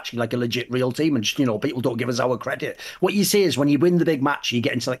believe it's actually, like, a legit real team and, just, you know, people don't give us our credit. What you say is when you win the big match, you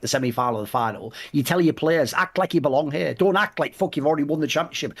get into, like, the semi-final or the final, you tell your players, act like you belong here. Don't act like, fuck, you've already won the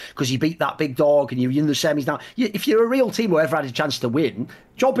championship because you beat that big dog and you're in the semis now. If you're a real team who ever had a chance to win,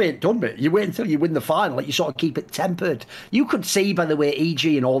 job ain't done, mate. You wait until you win the final. Like, you sort of keep it tempered. You could see, by the way, EG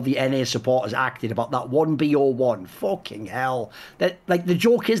and all the NA supporters acted about that 1BO1. Fucking hell. Like, the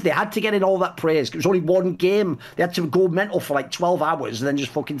joke is they had to get in all that praise. It was only one game. They had to go mental for like 12 hours and then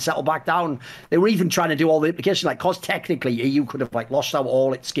just fucking settle back down. They were even trying to do all the implications, like, because technically EU could have like lost out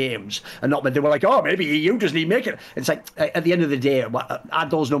all its games and not. They were like, oh, maybe EU doesn't even make it. It's like, at the end of the day, add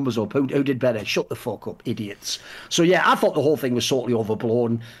those numbers up. Who did better? Shut the fuck up, idiots. So yeah, I thought the whole thing was totally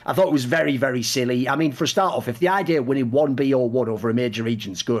overblown. I thought it was very, very silly. I mean, for a start off, if the idea of winning 1BO1 over a major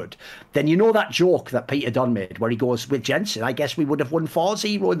region's good, then you know that joke that Peter Dunn made where he goes, with Jensen, I guess we would have won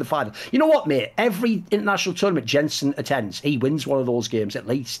 4-0 in the final. You know what, mate? Every international tournament Jensen attends, he wins one of those games at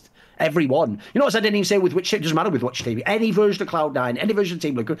least. Every one. You notice I didn't even say with which, it doesn't matter with which team. Any version of Cloud9, any version of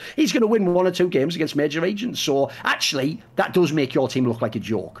Team Liquid, he's going to win 1 or 2 games against major regions. So actually, that does make your team look like a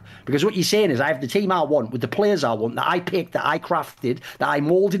joke. Because what you're saying is, I have the team I want, with the players I want, that I picked, that I crafted, that I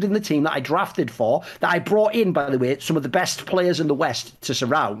moulded in the team, that I drafted for, that I brought in, by the way, some of the best players in the West to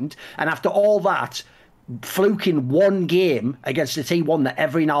surround. And after all that, fluking one game against a T1 that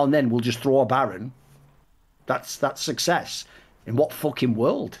every now and then will just throw a Baron, that's success. In what fucking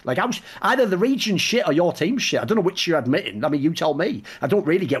world? Like, either the region shit or your team shit. I don't know which you're admitting. I mean, you tell me. I don't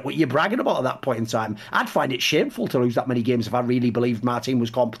really get what you're bragging about at that point in time. I'd find it shameful to lose that many games if I really believed my team was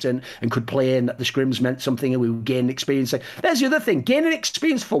competent and could play and that the scrims meant something and we would gain experience. Like, there's the other thing. Gaining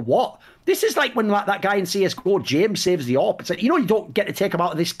experience for what? This is like when that guy in CSGO, James, saves the AWP. It's like, you don't get to take him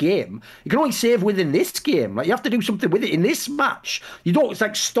out of this game. You can only save within this game. Like, you have to do something with it in this match. You don't, it's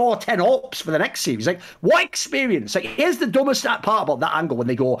like, store 10 AWPs for the next series. Like, what experience? Like, here's the dumbest part about that angle when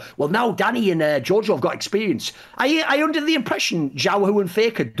they go, well, now Danny and Jojo have got experience. I under the impression Zhao and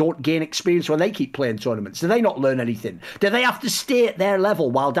Faker don't gain experience when they keep playing tournaments. Do they not learn anything? Do they have to stay at their level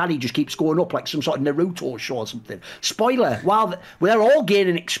while Danny just keeps going up like some sort of Naruto show or something? Spoiler, while they're all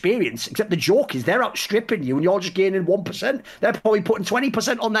gaining experience, except the joke is they're outstripping you and you're just gaining 1%. They're probably putting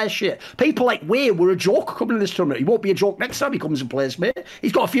 20% on their shit. People like Way were a joke coming in this tournament. He won't be a joke next time he comes and plays, mate.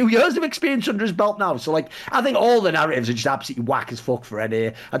 He's got a few years of experience under his belt now. So, like, I think all the narratives are just absolutely whack as fuck for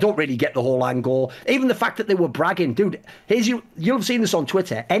NA. I don't really get the whole angle. Even the fact that they were bragging. Dude, you'll have seen this on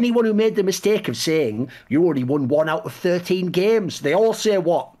Twitter. Anyone who made the mistake of saying you only won 1 out of 13 games, they all say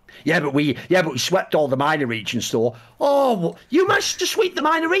what? Yeah, but we swept all the minor regions, though. Oh, you managed to sweep the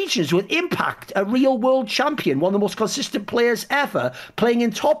minor regions with Impact, a real world champion, one of the most consistent players ever, playing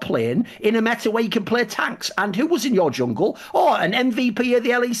in top lane in a meta where you can play tanks. And who was in your jungle? Oh, an MVP of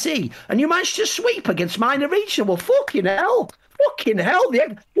the LEC. And you managed to sweep against minor region. Well, fucking hell. Fucking hell,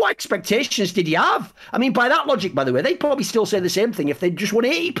 what expectations did you have? I mean, by that logic, by the way, they'd probably still say the same thing if they'd just won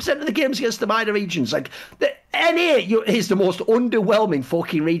 80% of the games against the minor regions. Like, the NA is the most underwhelming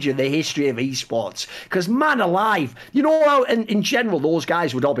fucking region in the history of esports. Because, man alive, you know how, in general, those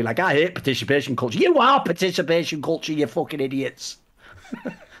guys would all be like, I hate participation culture. You are participation culture, you fucking idiots.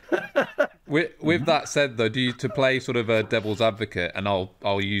 With that said, though, to play sort of a devil's advocate, and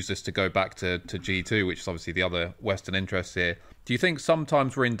I'll use this to go back to G2, which is obviously the other Western interest here. Do you think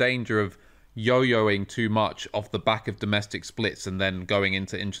sometimes we're in danger of yo-yoing too much off the back of domestic splits and then going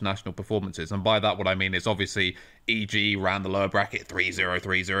into international performances. And by that, what I mean is obviously EG ran the lower bracket 3-0,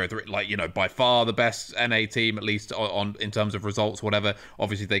 3-0, like, you know, by far the best NA team, at least on in terms of results, whatever.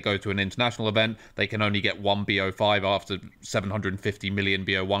 Obviously, they go to an international event. They can only get one BO5 after 750 million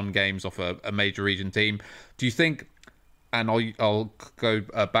BO1 games off a major region team. Do you think, and I'll go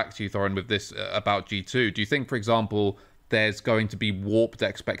back to you, Thorin, with this about G2. Do you think, for example, there's going to be warped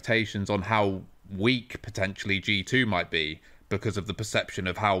expectations on how weak potentially G2 might be because of the perception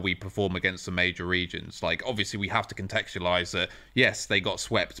of how we perform against the major regions? Like, obviously, we have to contextualize that, yes, they got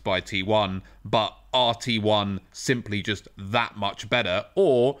swept by T1, but are T1 simply just that much better?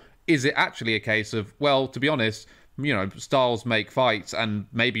 Or is it actually a case of, well, to be honest, you know, styles make fights, and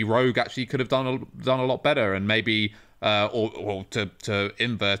maybe Rogue actually could have done a lot better, and maybe or to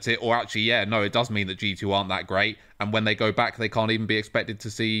invert it, or actually, yeah, no, it does mean that G2 aren't that great, and when they go back, they can't even be expected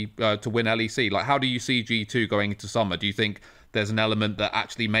to see to win LEC. Like, how do you see G2 going into summer? Do you think there's an element that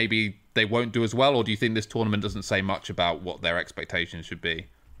actually maybe they won't do as well, or do you think this tournament doesn't say much about what their expectations should be?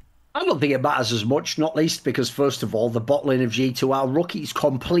 I don't think it matters as much, not least because, first of all, the bot lane of G2 are rookies,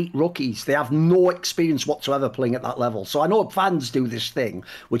 complete rookies. They have no experience whatsoever playing at that level. So I know fans do this thing,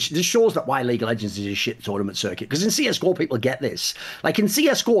 which just shows that why League of Legends is a shit tournament circuit. Because in CSGO, people get this. Like, in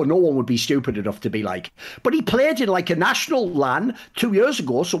CSGO, no one would be stupid enough to be like, but he played in, like, a national LAN 2 years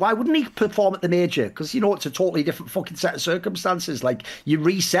ago, so why wouldn't he perform at the major? Because, you know, it's a totally different fucking set of circumstances. Like, you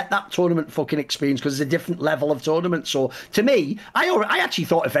reset that tournament fucking experience because it's a different level of tournament. So, to me, I actually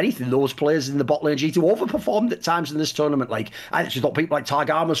thought, if anything, those players in the bot lane G2 overperformed at times in this tournament. Like, I actually thought people like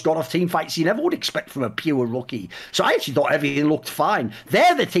Targamas got off team fights you never would expect from a pure rookie. So I actually thought everything looked fine.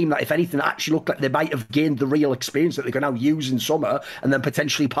 They're the team that, if anything, actually looked like they might have gained the real experience that they can now use in summer and then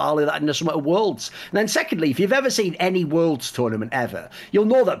potentially parlay that into some of the Worlds. And then secondly, if you've ever seen any Worlds tournament ever, you'll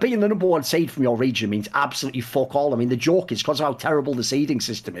know that being the number one seed from your region means absolutely fuck all. I mean, the joke is, because of how terrible the seeding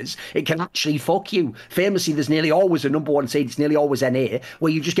system is, it can actually fuck you. Famously, there's nearly always a number one seed, it's nearly always NA,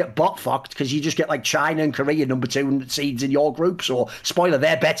 where you just get butt fucked because you just get like China and Korea number two seeds in your group. So, spoiler,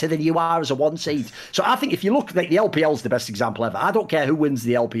 they're better than you are as a one seed. So I think if you look, like, the LPL is the best example ever. I don't care who wins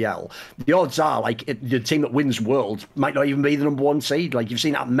the LPL. The odds are, like, the team that wins World might not even be the number one seed. Like, you've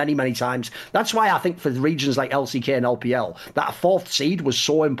seen that many, many times. That's why I think for the regions like LCK and LPL, that fourth seed was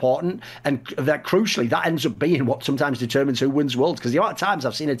so important. And that, crucially, that ends up being what sometimes determines who wins Worlds. Because the amount of times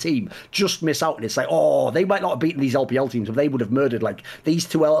I've seen a team just miss out, and it's like, oh, they might not have beaten these LPL teams, but they would have murdered, like, these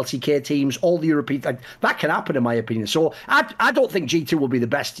two LCK teams, all the European, like, that can happen in my opinion. So I don't think G2 will be the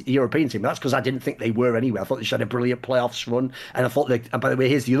best European team. That's because I didn't think they were anyway. I thought they should have a brilliant playoffs run, and I thought they, and by the way,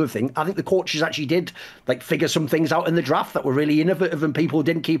 here's the other thing, I think the coaches actually did, like, figure some things out in the draft that were really innovative and people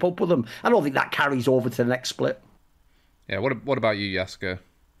didn't keep up with them. I don't think that carries over to the next split. Yeah, what about you, Jaska?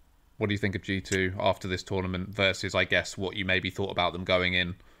 What do you think of G2 after this tournament versus, I guess, what you maybe thought about them going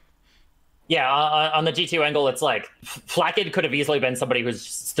in? Yeah, on the G2 angle, it's like Flackid could have easily been somebody who's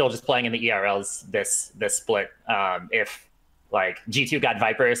still just playing in the ERLs this split. If, like, G2 got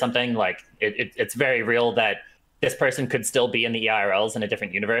Viper or something, like, it's very real that this person could still be in the ERLs in a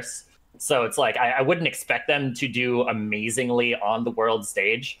different universe. So it's like, I wouldn't expect them to do amazingly on the world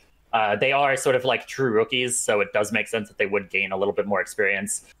stage. They are sort of like true rookies, so it does make sense that they would gain a little bit more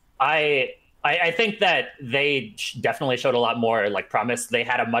experience. I think that they definitely showed a lot more, like, promise. They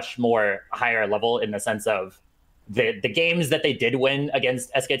had a much more higher level in the sense of the games that they did win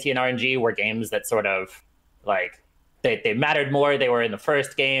against SKT and RNG were games that sort of, like, they mattered more. They were in the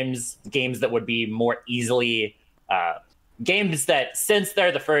first games that would be more easily games that, since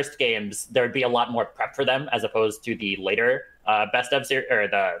they're the first games, there would be a lot more prep for them as opposed to the later best of or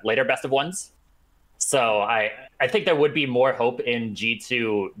the later best of ones. So I think there would be more hope in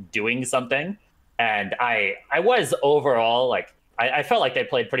G2 doing something. And I was overall, like, I felt like they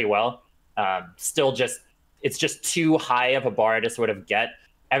played pretty well. Still it's just too high of a bar to sort of get.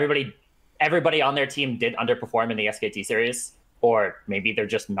 Everybody on their team did underperform in the SKT series, or maybe they're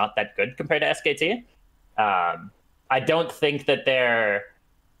just not that good compared to SKT. I don't think that they're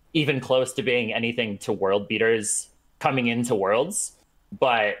even close to being anything to world beaters coming into Worlds.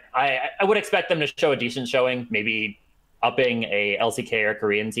 But I would expect them to show a decent showing, maybe upping a LCK or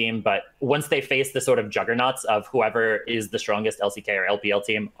Korean team. But once they face the sort of juggernauts of whoever is the strongest LCK or LPL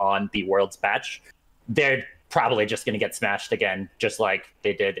team on the Worlds patch, they're probably just going to get smashed again, just like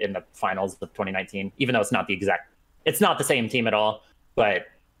they did in the finals of 2019, even though it's not the same team at all. But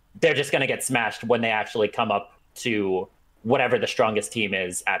they're just going to get smashed when they actually come up to whatever the strongest team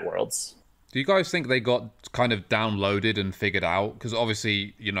is at Worlds. Do you guys think they got kind of downloaded and figured out? Because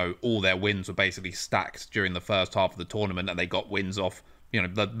obviously, you know, all their wins were basically stacked during the first half of the tournament, and they got wins off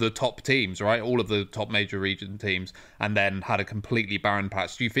the top teams, right? All of the top major region teams, and then had a completely barren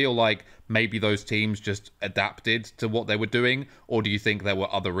patch. Do you feel like maybe those teams just adapted to what they were doing, or do you think there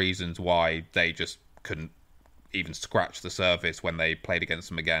were other reasons why they just couldn't even scratch the surface when they played against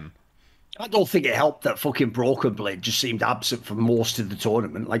them again? I don't think it helped that fucking Broken Blade just seemed absent for most of the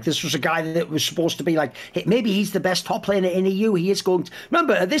tournament. Like, this was a guy that was supposed to be like, hey, maybe he's the best top laner in EU. He is going to...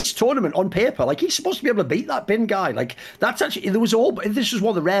 Remember, at this tournament, on paper, like, he's supposed to be able to beat that Bin guy. Like, that's actually... This was one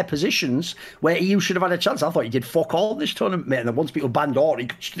of the rare positions where EU should have had a chance. I thought he did fuck all this tournament, mate. And then once people banned Ori,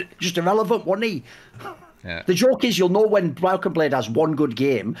 just irrelevant, wasn't he? Yeah. The joke is, you'll know when Broken Blade has one good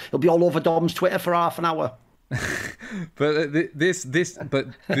game, he'll be all over Dom's Twitter for half an hour. But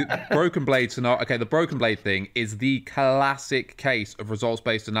the Broken Blade scenario, okay, the Broken Blade thing is the classic case of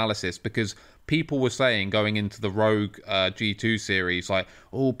results-based analysis, because people were saying going into the Rogue G2 series, like,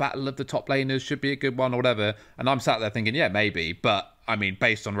 oh, Battle of the Top Laners should be a good one or whatever, and I'm sat there thinking, yeah, maybe, but I mean,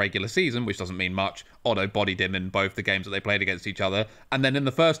 based on regular season, which doesn't mean much, Otto bodied him in both the games that they played against each other, and then in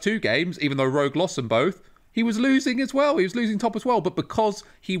the first two games, even though Rogue lost them both, he was losing as well. He was losing top as well. But because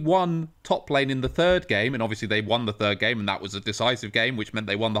he won top lane in the third game, and obviously they won the third game, and that was a decisive game, which meant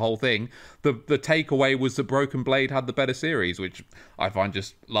they won the whole thing, the takeaway was that Broken Blade had the better series, which I find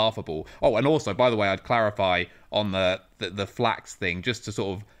just laughable. Oh, and also, by the way, I'd clarify on the Flax thing, just to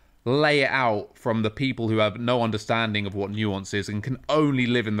sort of lay it out from the people who have no understanding of what nuance is and can only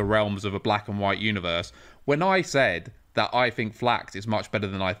live in the realms of a black and white universe. When I said that I think Flax is much better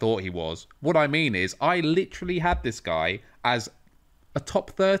than I thought he was, what I mean is I literally had this guy as a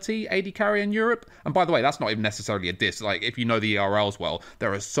top 30 AD carry in Europe. And by the way, that's not even necessarily a diss. Like, if you know the ERLs well,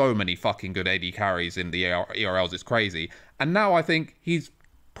 there are so many fucking good AD carries in the ERLs, it's crazy. And now I think he's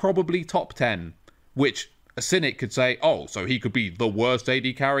probably top 10, which a cynic could say, oh, so he could be the worst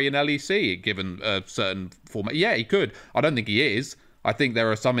AD carry in LEC given a certain format. Yeah, he could. I don't think he is. I think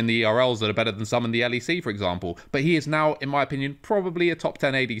there are some in the ERLs that are better than some in the LEC, for example. But he is now, in my opinion, probably a top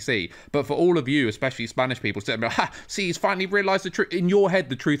 10 ADC. But for all of you, especially Spanish people, saying, ha, see, he's finally realised the truth. In your head,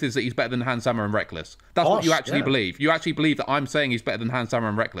 the truth is that he's better than Handsummer and Reckless. That's what you actually believe. You actually believe that I'm saying he's better than Handsummer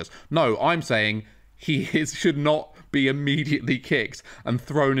and Reckless. No, I'm saying should not be immediately kicked and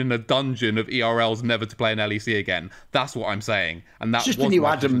thrown in a dungeon of ERLs never to play an LEC again. That's what I'm saying. And that's just the new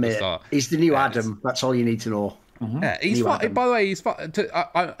Adam, mate. He's the new Adam. That's all you need to know. Mm-hmm. Yeah, he's fine. By the way, he's fine.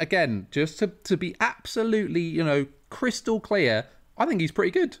 Again, just to be absolutely, crystal clear, I think he's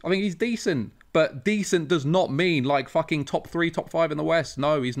pretty good. I think he's decent. But decent does not mean like fucking top 3, top 5 in the West.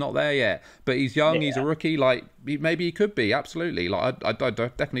 No, he's not there yet. But he's young. Yeah. He's a rookie. Like, maybe he could be. Absolutely. Like, I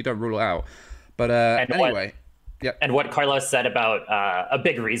definitely don't rule it out. But anyway, yeah. And what Carlos said about a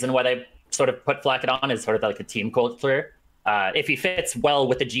big reason why they sort of put Flacket on is sort of like a team culture. If he fits well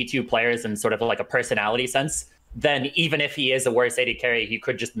with the G2 players in sort of like a personality sense, then even if he is a worse AD carry, he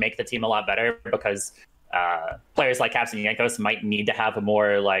could just make the team a lot better, because players like Caps and Yankos might need to have a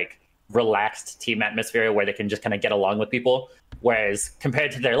more like relaxed team atmosphere where they can just kind of get along with people. Whereas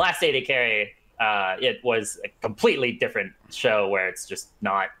compared to their last AD carry, it was a completely different show where it's just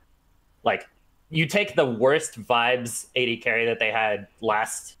not like, you take the worst vibes AD carry that they had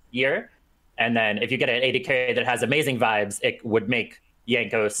last year, and then if you get an AD carry that has amazing vibes, it would make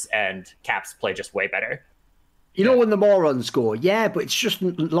Yankos and Caps play just way better. You know when the morons go, yeah, but it's just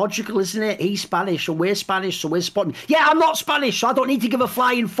logical, isn't it? He's Spanish and we're Spanish, so we're spotting. Yeah, I'm not Spanish, so I don't need to give a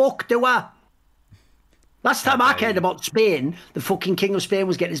flying fuck, do I? Last time I cared about Spain, the fucking King of Spain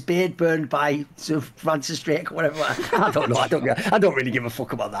was getting his beard burned by Sir Francis Drake or whatever. I don't know. I don't really give a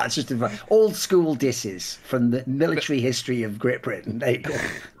fuck about that. It's just old school disses from the military history of Great Britain. There you go.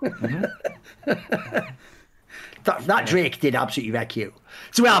 Mm-hmm. That Drake did absolutely wreck you.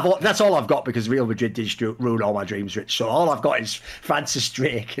 So that's all I've got, because Real Madrid did ruin all my dreams, Rich. So all I've got is Francis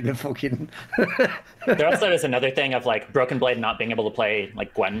Drake and the fucking... There also is another thing of like Broken Blade not being able to play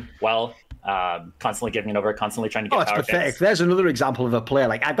like Gwen well. Constantly giving it over, constantly trying to get power pathetic. picks. There's another example of a player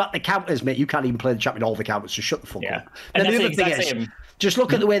like, I've got the counters, mate. You can't even play the champion all the counters, so shut the fuck up. And then that's the the other exact thing is, same. just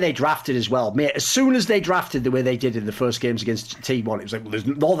look at the way they drafted as well, mate. As soon as they drafted the way they did in the first games against T1, it was like, well,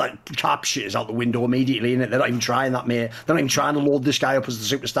 there's all that cap shit is out the window immediately, innit? They're not even trying that, mate. They're not even trying to load this guy up as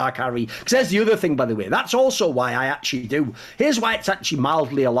the superstar carry. Because there's the other thing, by the way. That's also why I actually do. Here's why it's actually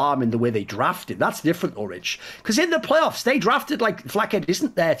mildly alarming the way they drafted. That's different, though, Rich. Because in the playoffs, they drafted like Flackhead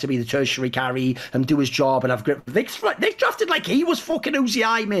isn't there to be the tertiary carry and do his job and have grip. They drafted like he was fucking Uzi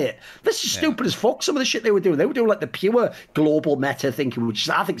Eye, mate. This is stupid as fuck, some of the shit they were doing. They were doing like the pure global meta thinking, which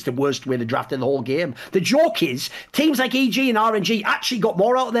I think is the worst way to draft in the whole game. The joke is, teams like EG and RNG actually got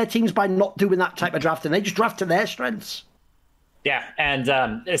more out of their teams by not doing that type of drafting. They just draft to their strengths. Yeah, and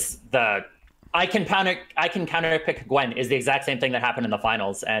it's the I can counter pick Gwen is the exact same thing that happened in the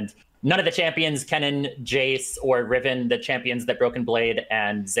finals, and none of the champions, Kennen, Jace, or Riven, the champions that Broken Blade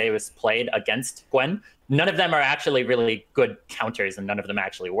and Zeus played against Gwen, none of them are actually really good counters, and none of them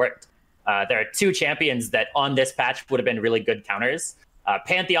actually worked. There are two champions that on this patch would have been really good counters.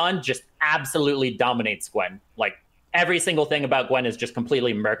 Pantheon just absolutely dominates Gwen. Like, every single thing about Gwen is just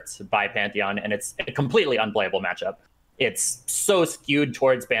completely murked by Pantheon, and it's a completely unplayable matchup. It's so skewed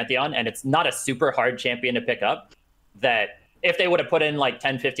towards Pantheon, and it's not a super hard champion to pick up, that if they would have put in like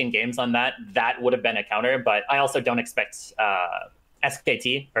 10, 15 games on that, that would have been a counter. But I also don't expect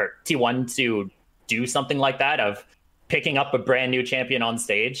SKT or T1 to do something like that, of picking up a brand new champion on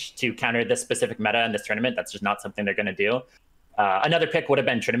stage to counter this specific meta in this tournament. That's just not something they're going to do. Another pick would have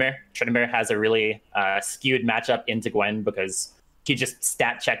been Tryndamere. Tryndamere has a really skewed matchup into Gwen because he just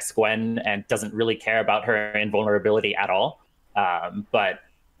stat checks Gwen and doesn't really care about her invulnerability at all. But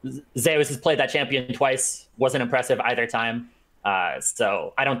Zeus has played that champion twice, wasn't impressive either time.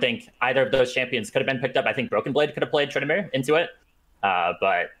 So I don't think either of those champions could have been picked up. I think Broken Blade could have played Tryndamere into it.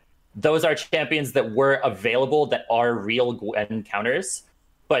 But those are champions that were available that are real Gwen counters.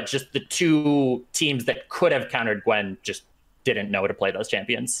 But just the two teams that could have countered Gwen just didn't know to play those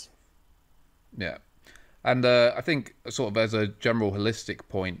champions. Yeah. And I think sort of as a general holistic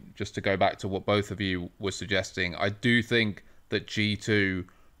point, just to go back to what both of you were suggesting, I do think that G2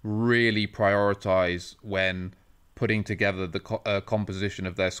 really prioritize when putting together the composition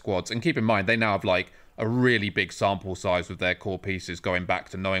of their squads. And keep in mind, they now have like a really big sample size with their core pieces going back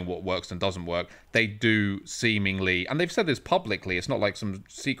to knowing what works and doesn't work. They do seemingly, and they've said this publicly, it's not like some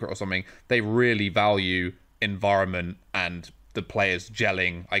secret or something, they really value environment and the players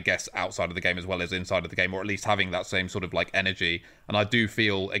gelling, I guess, outside of the game as well as inside of the game, or at least having that same sort of like energy. And I do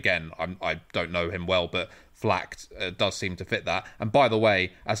feel, again, I don't know him well, but Flacked does seem to fit that. And by the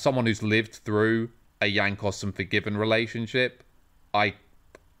way, as someone who's lived through a Jankos and Forgiven relationship,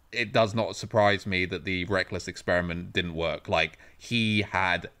 it does not surprise me that the Reckless experiment didn't work. Like, he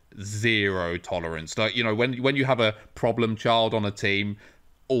had zero tolerance. Like, you know, when you have a problem child on a team,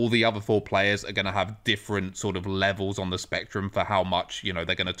 all the other four players are going to have different sort of levels on the spectrum for how much, you know,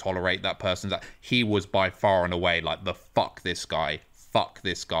 they're going to tolerate that person. He was by far and away like the fuck this guy,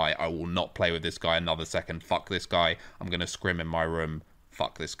 I will not play with this guy another second, fuck this guy, I'm going to scrim in my room,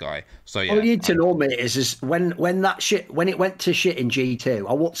 fuck this guy. So yeah. All you need to know, mate, is when it went to shit in G2,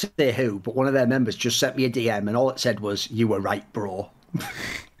 I won't say who, but one of their members just sent me a DM and all it said was, "You were right, bro."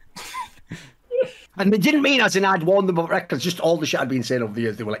 And they didn't mean as in I'd warned them about records, just all the shit I'd been saying over the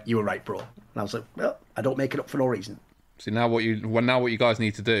years. They were like, "You were right, bro." And I was like, well, I don't make it up for no reason. See, now what you guys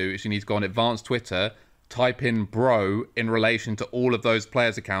need to do is you need to go on advanced Twitter, type in bro in relation to all of those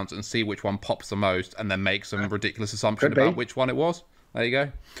players' accounts and see which one pops the most, and then make some ridiculous assumption about which one it was. There you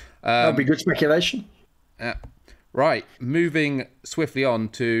go. That'd be good speculation. Yeah. Right. Moving swiftly on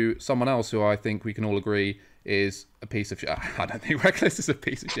to someone else who I think we can all agree is a piece of shit. I don't think Reckless is a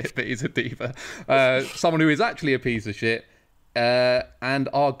piece of shit, but he's a diva. Someone who is actually a piece of shit, and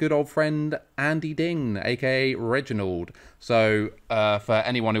our good old friend Andy Ding, aka Reginald. So for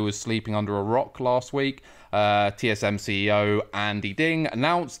anyone who was sleeping under a rock last week, TSM CEO Andy Ding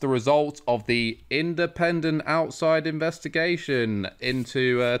announced the results of the independent outside investigation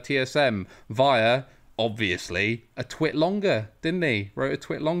into TSM via, obviously, a twit longer, didn't he? Wrote a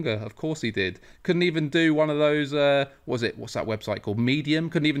twit longer. Of course he did. Couldn't even do one of those, what's that website called? Medium?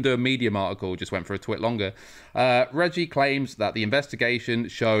 Couldn't even do a Medium article, just went for a twit longer. Regi claims that the investigation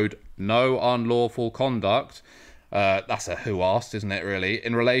showed no unlawful conduct. That's a who asked, isn't it, really?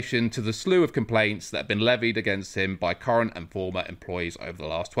 In relation to the slew of complaints that have been levied against him by current and former employees over the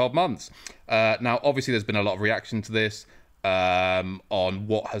last 12 months. Now, obviously, there's been a lot of reaction to this on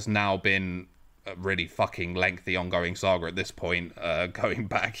what has now been a really fucking lengthy ongoing saga at this point, going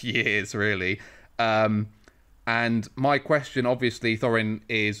back years, really. And my question, obviously, Thorin,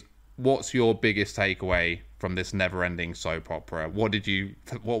 is what's your biggest takeaway from this never-ending soap opera? What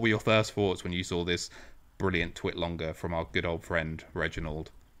were your first thoughts when you saw this brilliant twit longer from our good old friend Reginald?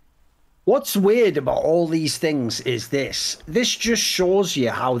 What's weird about all these things is this just shows you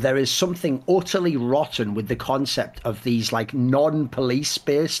how there is something utterly rotten with the concept of these like non-police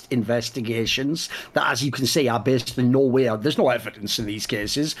based investigations that, as you can see, are based in nowhere. There's no evidence in these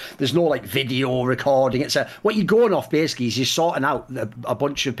cases. There's no like video recording. What you're going off basically is you're sorting out a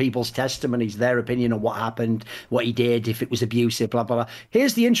bunch of people's testimonies, their opinion on what happened, what he did, if it was abusive, blah, blah, blah.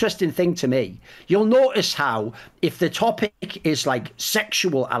 Here's the interesting thing to me. You'll notice how if the topic is like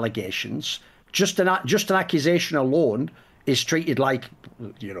sexual allegations, just an accusation alone, is treated like,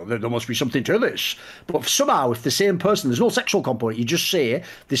 there must be something to this. But somehow, if the same person, there's no sexual component, you just say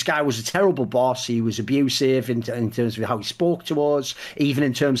this guy was a terrible boss, he was abusive in terms of how he spoke to us, even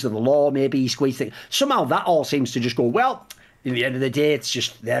in terms of the law, maybe he squeezed it. Somehow that all seems to just go, well, in the end of the day, it's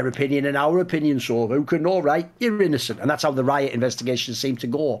just their opinion and our opinion, so who can know, right? You're innocent. And that's how the riot investigations seem to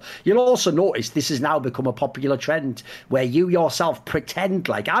go. You'll also notice this has now become a popular trend where you yourself pretend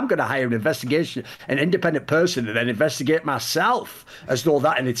like, I'm going to hire an independent person and then investigate myself, as though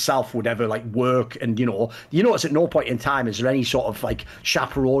that in itself would ever work. And, you notice at no point in time is there any sort of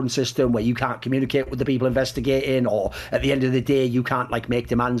chaperone system where you can't communicate with the people investigating, or at the end of the day, you can't make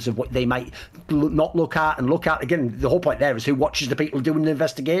demands of what they might not look at and look at. Again, the whole point there is who watches the people doing the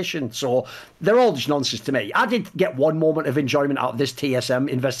investigation. So they're all just nonsense to me. I did get one moment of enjoyment out of this TSM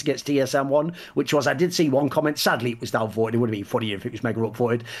investigates TSM one, which was I did see one comment. Sadly, it was downvoted. It would have been funny if it was mega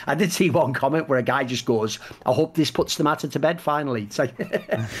upvoted. I did see one comment where a guy just goes, I hope this puts the matter to bed finally. It's like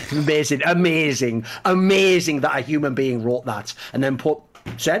amazing that a human being wrote that and then put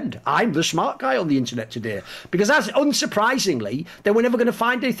send. I'm the smart guy on the internet today, because that's unsurprisingly then we're never going to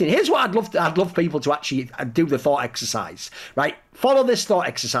find anything. Here's what I'd love people to actually do the thought exercise, right? Follow this thought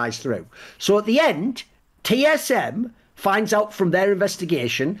exercise through. So at the end, TSM finds out from their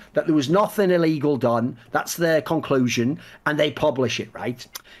investigation that there was nothing illegal done. That's their conclusion, and they publish it, right?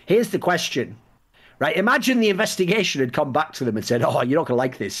 Here's the question. Right, imagine the investigation had come back to them and said, oh, you're not going to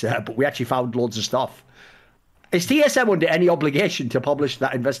like this, but we actually found loads of stuff. Is TSM under any obligation to publish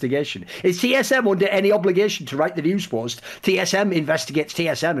that investigation? Is TSM under any obligation to write the news post? TSM investigates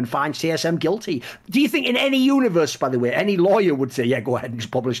TSM and finds TSM guilty. Do you think in any universe, by the way, any lawyer would say, yeah, go ahead and just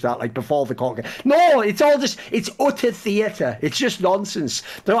publish that before the court? No, it's utter theatre. It's just nonsense.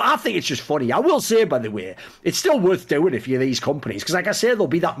 No, I think it's just funny. I will say, by the way, it's still worth doing if you're these companies, because like I say, there'll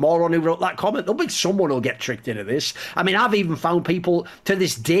be that moron who wrote that comment. There'll be someone who'll get tricked into this. I mean, I've even found people to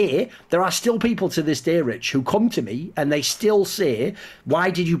this day, there are still people to this day, Rich, who come to me and they still say,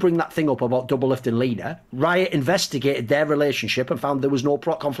 why did you bring that thing up about Doublelift and Lena? Riot investigated their relationship and found there was no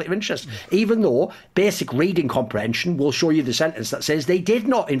conflict of interest, even though basic reading comprehension will show you the sentence that says they did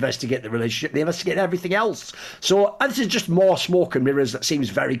not investigate the relationship, they investigated everything else. So this is just more smoke and mirrors that seems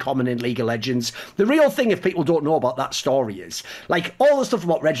very common in League of Legends. The real thing, if people don't know about that story, is all the stuff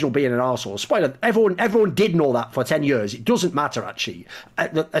about Reginald being an arsehole. Spoiler, everyone did know that for 10 years. It doesn't matter, actually.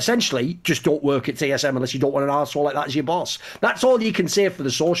 Essentially, just don't work at TSM unless you don't want an arsehole like that as your boss. That's all you can say for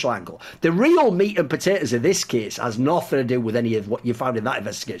the social angle. The real meat and potatoes of this case has nothing to do with any of what you found in that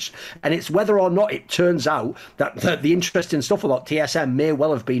investigation. And it's whether or not it turns out that the interesting stuff about TSM may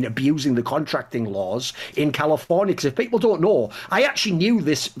well have been abusing the contracting laws in California. Because if people don't know, I actually knew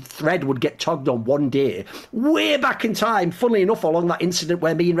this thread would get tugged on one day, way back in time, funnily enough, along that incident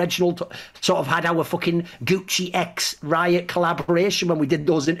where me and Reginald sort of had our fucking Gucci X Riot collaboration when we did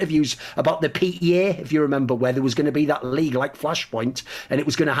those interviews about the PEA, if you remember, where there was going to be that league like Flashpoint and it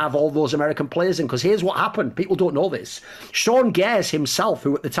was going to have all those American players in. Because here's what happened. People don't know this. Sean Gares himself,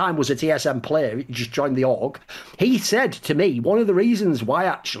 who at the time was a TSM player, he just joined the org, he said to me, one of the reasons why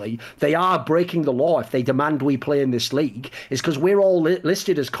actually they are breaking the law if they demand we play in this league is because we're all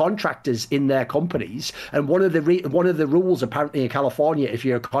listed as contractors in their companies. And one of the rules apparently in California, if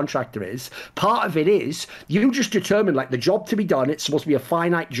you're a contractor, is part of it is you just determine the job to be done. It's supposed to be a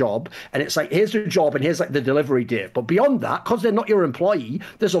finite job, and it's here's the job and here's the delivery date. But beyond that, because they're not your employee,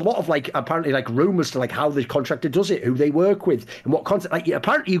 there's a lot of apparently rumors to how the contractor does it, who they work with, and what content.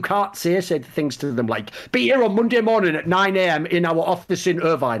 Apparently you can't say things to them be here on Monday morning at 9 a.m. in our office in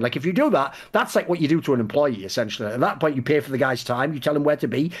Irvine. If you do that, that's what you do to an employee essentially. At that point, you pay for the guy's time, you tell him where to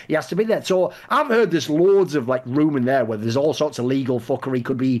be, he has to be there. So I've heard there's loads of room in there where there's all sorts of legal fuckery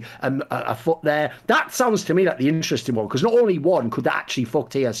could be a foot there. That sounds to me like the interesting one, because not only one could that actually fuck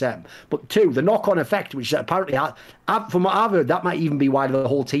TSM, but two, the knock-on effect, which apparently from what I've heard, that might even be why the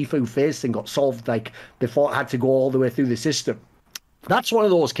whole Tfue phase thing got solved before it had to go all the way through the system. That's one of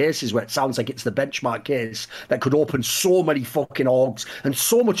those cases where it sounds like it's the benchmark case that could open so many fucking orgs and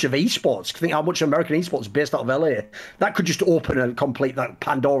so much of esports. Think how much American esports is based out of LA. That could just open and complete that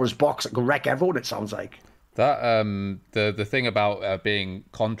Pandora's box that could wreck everyone, it sounds like. That the thing about being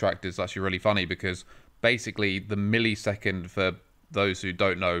contractors is actually really funny, because basically the millisecond, for those who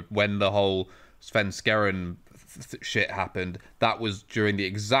don't know, when the whole Sven Skeren shit happened, that was during the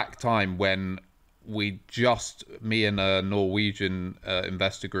exact time when me and a Norwegian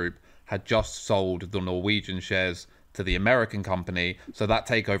investor group had just sold the Norwegian shares to the American company. So that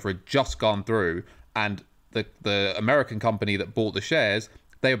takeover had just gone through, and the American company that bought the shares,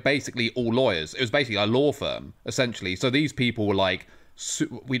 they were basically all lawyers. It was basically a law firm, essentially. So these people were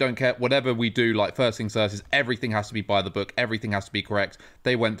we don't care, whatever we do, like first things first is everything has to be by the book, everything has to be correct.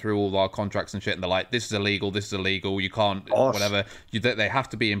 They went through all our contracts and shit, and they're like, this is illegal, you can't, whatever. They have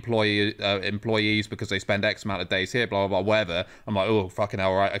to be employees because they spend X amount of days here, blah, blah, blah, whatever. I'm like, oh, fucking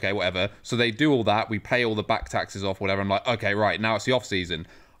hell, right, okay, whatever. So they do all that, we pay all the back taxes off, whatever. I'm like, okay, right, now it's the off season.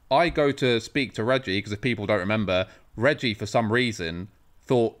 I go to speak to Regi, because if people don't remember, Regi, for some reason,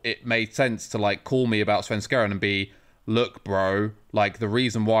 thought it made sense to, like, call me about Svenskeren and be, look, bro, like, the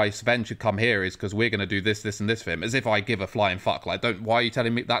reason why Sven should come here is because we're going to do this, this, and this for him. As if I give a flying fuck. Like, why are you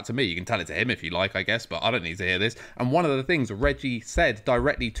telling me that to me? You can tell it to him if you like, I guess, but I don't need to hear this. And one of the things Regi said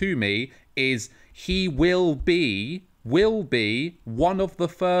directly to me is he will be one of the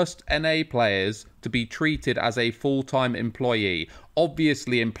first NA players to be treated as a full-time employee.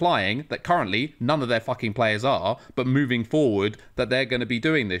 Obviously implying that currently none of their fucking players are, but moving forward that they're going to be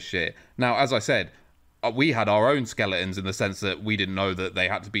doing this shit. Now, as I said, we had our own skeletons in the sense that we didn't know that they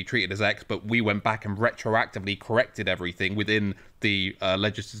had to be treated as X, but we went back and retroactively corrected everything within the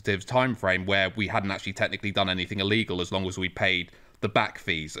legislative time frame where we hadn't actually technically done anything illegal as long as we paid the back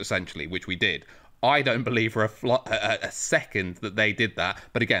fees, essentially, which we did. I don't believe for a second that they did that.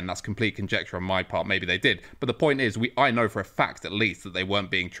 But again, that's complete conjecture on my part. Maybe they did. But the point is, I know for a fact, at least, that they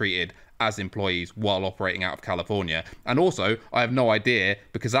weren't being treated as employees while operating out of California. And also, I have no idea,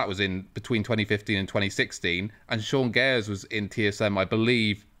 because that was in between 2015 and 2016. And Sean Gayers was in TSM, I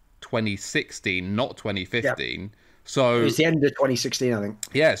believe, 2016, not 2015. Yep. So it was the end of 2016, I think.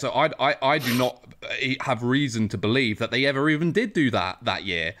 Yeah, so I do not have reason to believe that they ever even did do that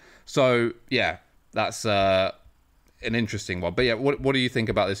year. So, yeah. That's an interesting one, but yeah, what do you think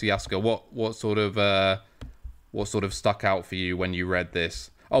about this, Jaska? What sort of stuck out for you when you read this?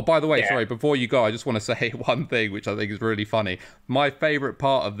 Oh, by the way, sorry, before you go, I just want to say one thing which I think is really funny. My favorite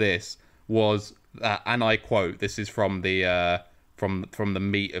part of this was, and I quote, this is from the from the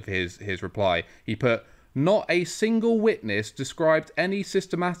meat of his reply. He put, "Not a single witness described any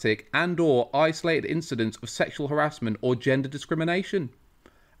systematic and/or isolated incidents of sexual harassment or gender discrimination.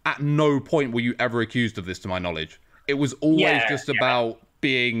 At no point were you ever accused of this, to my knowledge. It was always about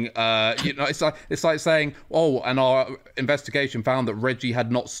being, it's like saying, oh, and our investigation found that Regi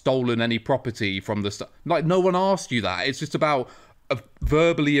had not stolen any property from the like, no one asked you that. It's just about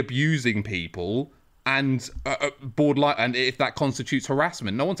verbally abusing people and borderline, and if that constitutes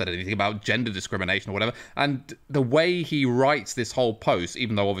harassment. No one said anything about gender discrimination or whatever. And the way he writes this whole post,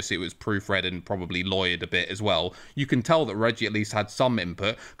 even though obviously it was proofread and probably lawyered a bit as well, you can tell that Regi at least had some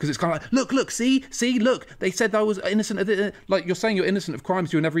input, because it's kind of like, look, see, look, they said I was innocent of like, you're saying you're innocent of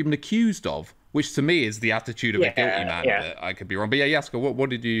crimes you were never even accused of, which to me is the attitude of a guilty man. Yeah. I could be wrong, but yeah, Jaska,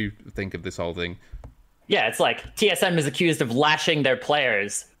 what did you think of this whole thing? Yeah, it's like TSM is accused of lashing their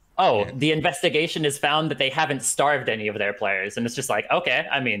players. The investigation has found that they haven't starved any of their players. And it's just like, okay,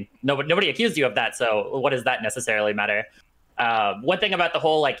 I mean, nobody accused you of that, so what does that necessarily matter? One thing about the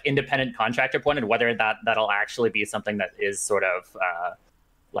whole, like, independent contractor point and whether that'll actually be something that is sort of,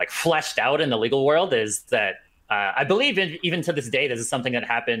 like, fleshed out in the legal world is that I believe even to this day, this is something that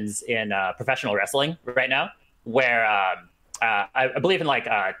happens in professional wrestling right now, where I believe in, like,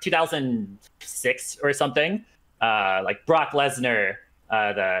 2006 or something, like, Brock Lesnar,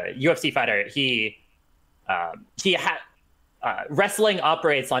 the UFC fighter, wrestling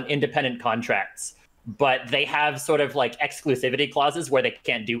operates on independent contracts, but they have sort of like exclusivity clauses where they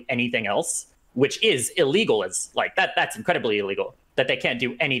can't do anything else, which is illegal. It's like that's incredibly illegal that they can't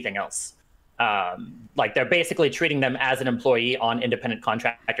do anything else. Like, they're basically treating them as an employee on independent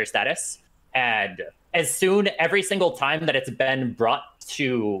contractor status. And every single time that it's been brought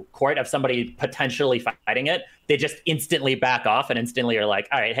to court of somebody potentially fighting it, they just instantly back off and instantly are like,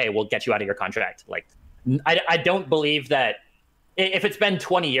 all right, hey, we'll get you out of your contract. Like, I don't believe that if it's been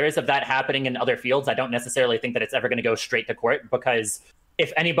 20 years of that happening in other fields, I don't necessarily think that it's ever going to go straight to court, because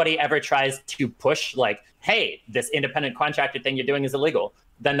if anybody ever tries to push like, hey, this independent contractor thing you're doing is illegal,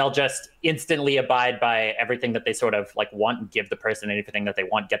 then they'll just instantly abide by everything that they sort of like want and give the person anything that they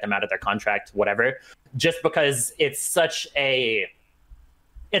want, get them out of their contract, whatever, just because it's such a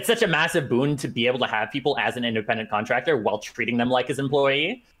massive boon to be able to have people as an independent contractor while treating them like his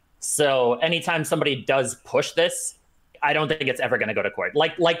employee. So anytime somebody does push this, I don't think it's ever going to go to court.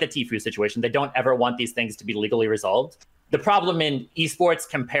 Like the Tfue situation, they don't ever want these things to be legally resolved. The problem in esports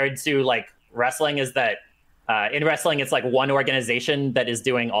compared to like wrestling is that in wrestling, it's like one organization that is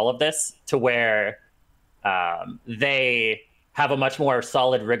doing all of this, to where they have a much more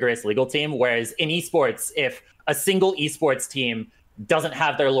solid, rigorous legal team. Whereas in esports, if a single esports team doesn't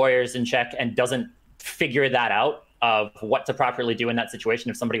have their lawyers in check and doesn't figure that out of what to properly do in that situation,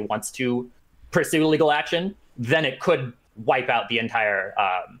 if somebody wants to pursue legal action, then it could wipe out the entire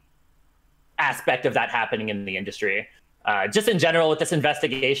aspect of that happening in the industry. Just in general with this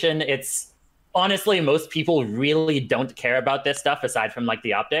investigation, it's honestly, most people really don't care about this stuff aside from like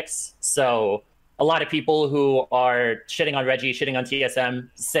the optics. So a lot of people who are shitting on Regi, shitting on TSM,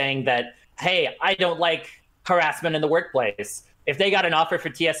 saying that, hey, I don't like harassment in the workplace. If they got an offer for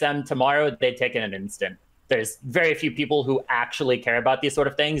TSM tomorrow, they'd take it in an instant. There's very few people who actually care about these sort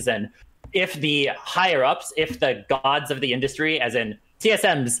of things. And if the higher ups, if the gods of the industry, as in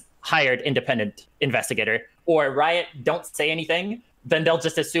TSM's hired independent investigator, or Riot don't say anything, then they'll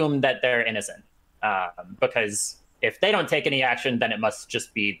just assume that they're innocent. Because if they don't take any action, then it must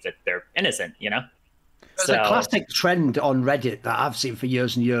just be that they're innocent, you know? There's a classic trend on Reddit that I've seen for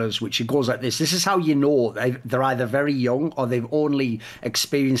years and years, which it goes like this. This is how you know they're either very young or they've only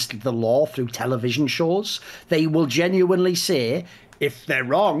experienced the law through television shows. They will genuinely say, if they're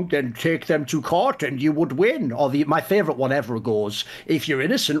wrong, then take them to court and you would win. Or my favourite one ever goes, if you're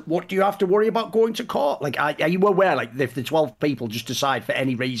innocent, what do you have to worry about going to court? Like, are you aware, like, if the 12 people just decide for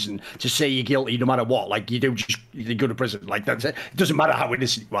any reason to say you're guilty no matter what, like, you go to prison. Like, that's it. It doesn't matter how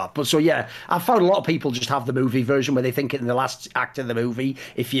innocent you are. But so, yeah, I've found a lot of people just have the movie version where they think in the last act of the movie,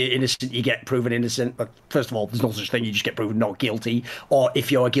 if you're innocent, you get proven innocent. But first of all, there's no such thing. You just get proven not guilty. Or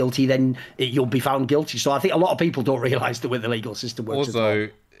if you're guilty, then you'll be found guilty. So I think a lot of people don't realise the way the legal system works. Also,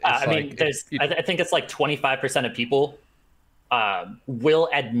 I mean, I think it's like 25% of people will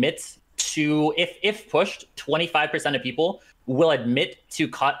admit to, if pushed, 25% of people will admit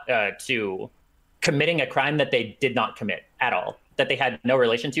to committing a crime that they did not commit at all, that they had no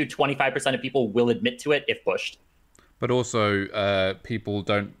relation to. 25% of people will admit to it if pushed. But also, people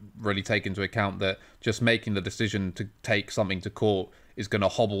don't really take into account that just making the decision to take something to court is going to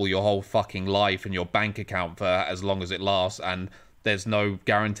hobble your whole fucking life and your bank account for as long as it lasts, and there's no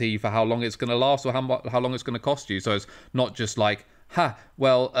guarantee for how long it's going to last or how long it's going to cost you. So it's not just like,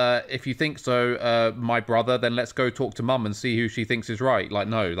 if you think so, my brother, then let's go talk to mum and see who she thinks is right. Like,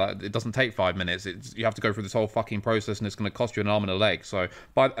 no, it doesn't take 5 minutes. You have to go through this whole fucking process, and it's going to cost you an arm and a leg. So,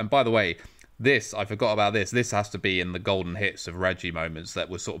 by the way, I forgot about this. This has to be in the golden hits of Regi moments that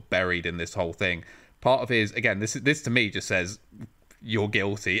were sort of buried in this whole thing. Part of his, again, this to me just says, you're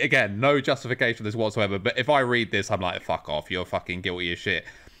guilty. Again, no justification for this whatsoever, but if I read this, I'm like, fuck off, you're fucking guilty as shit.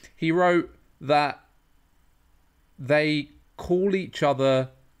 He wrote that they call each other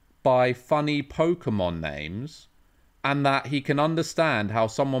by funny Pokemon names, and that he can understand how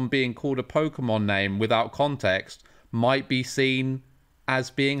someone being called a Pokemon name without context might be seen as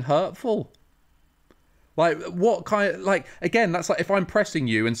being hurtful. Like, what kind of, like, again, that's like if I'm pressing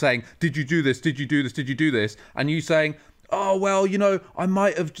you and saying, did you do this, did you do this, did you do this, and you saying, oh, well, you know, I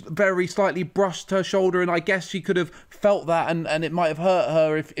might have very slightly brushed her shoulder and I guess she could have felt that and it might have hurt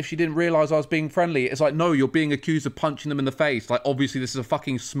her if she didn't realise I was being friendly. It's like, no, you're being accused of punching them in the face. Like, obviously this is a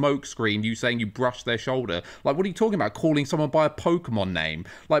fucking smoke screen, you saying you brushed their shoulder. Like, what are you talking about? Calling someone by a Pokemon name?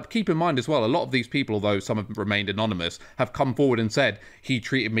 Like, keep in mind as well, a lot of these people, although some have remained anonymous, have come forward and said, he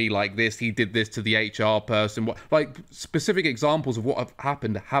treated me like this, he did this to the HR person. What, like, specific examples of what have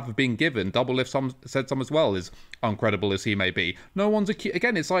happened have been given. Double Lift said some as well, is uncredible as he may be. No one's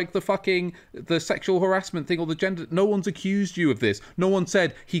again, it's like the sexual harassment thing or the gender. No one's accused you of this. No one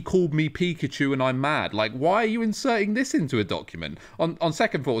said he called me Pikachu and I'm mad. Like, why are you inserting this into a document? On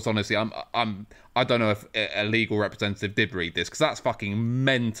second thoughts, honestly, I don't know if a legal representative did read this, because that's fucking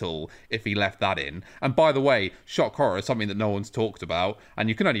mental if he left that in. And by the way, shock horror is something that no one's talked about, and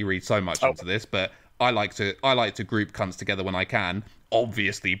you can only read so much into this, but I like to group cunts together when I can.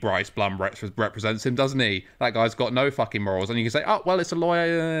 Obviously, Bryce Blum represents him, doesn't he? That guy's got no fucking morals. And you can say, oh, well, it's a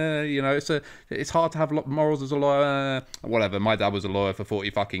lawyer, you know, it's hard to have morals as a lawyer. Whatever, my dad was a lawyer for 40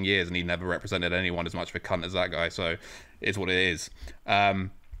 fucking years and he never represented anyone as much of a cunt as that guy, so it's what it is.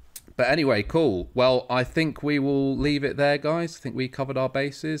 But anyway, cool. Well, I think we will leave it there, guys. I think we covered our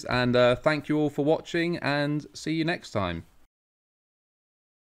bases. And thank you all for watching, and see you next time.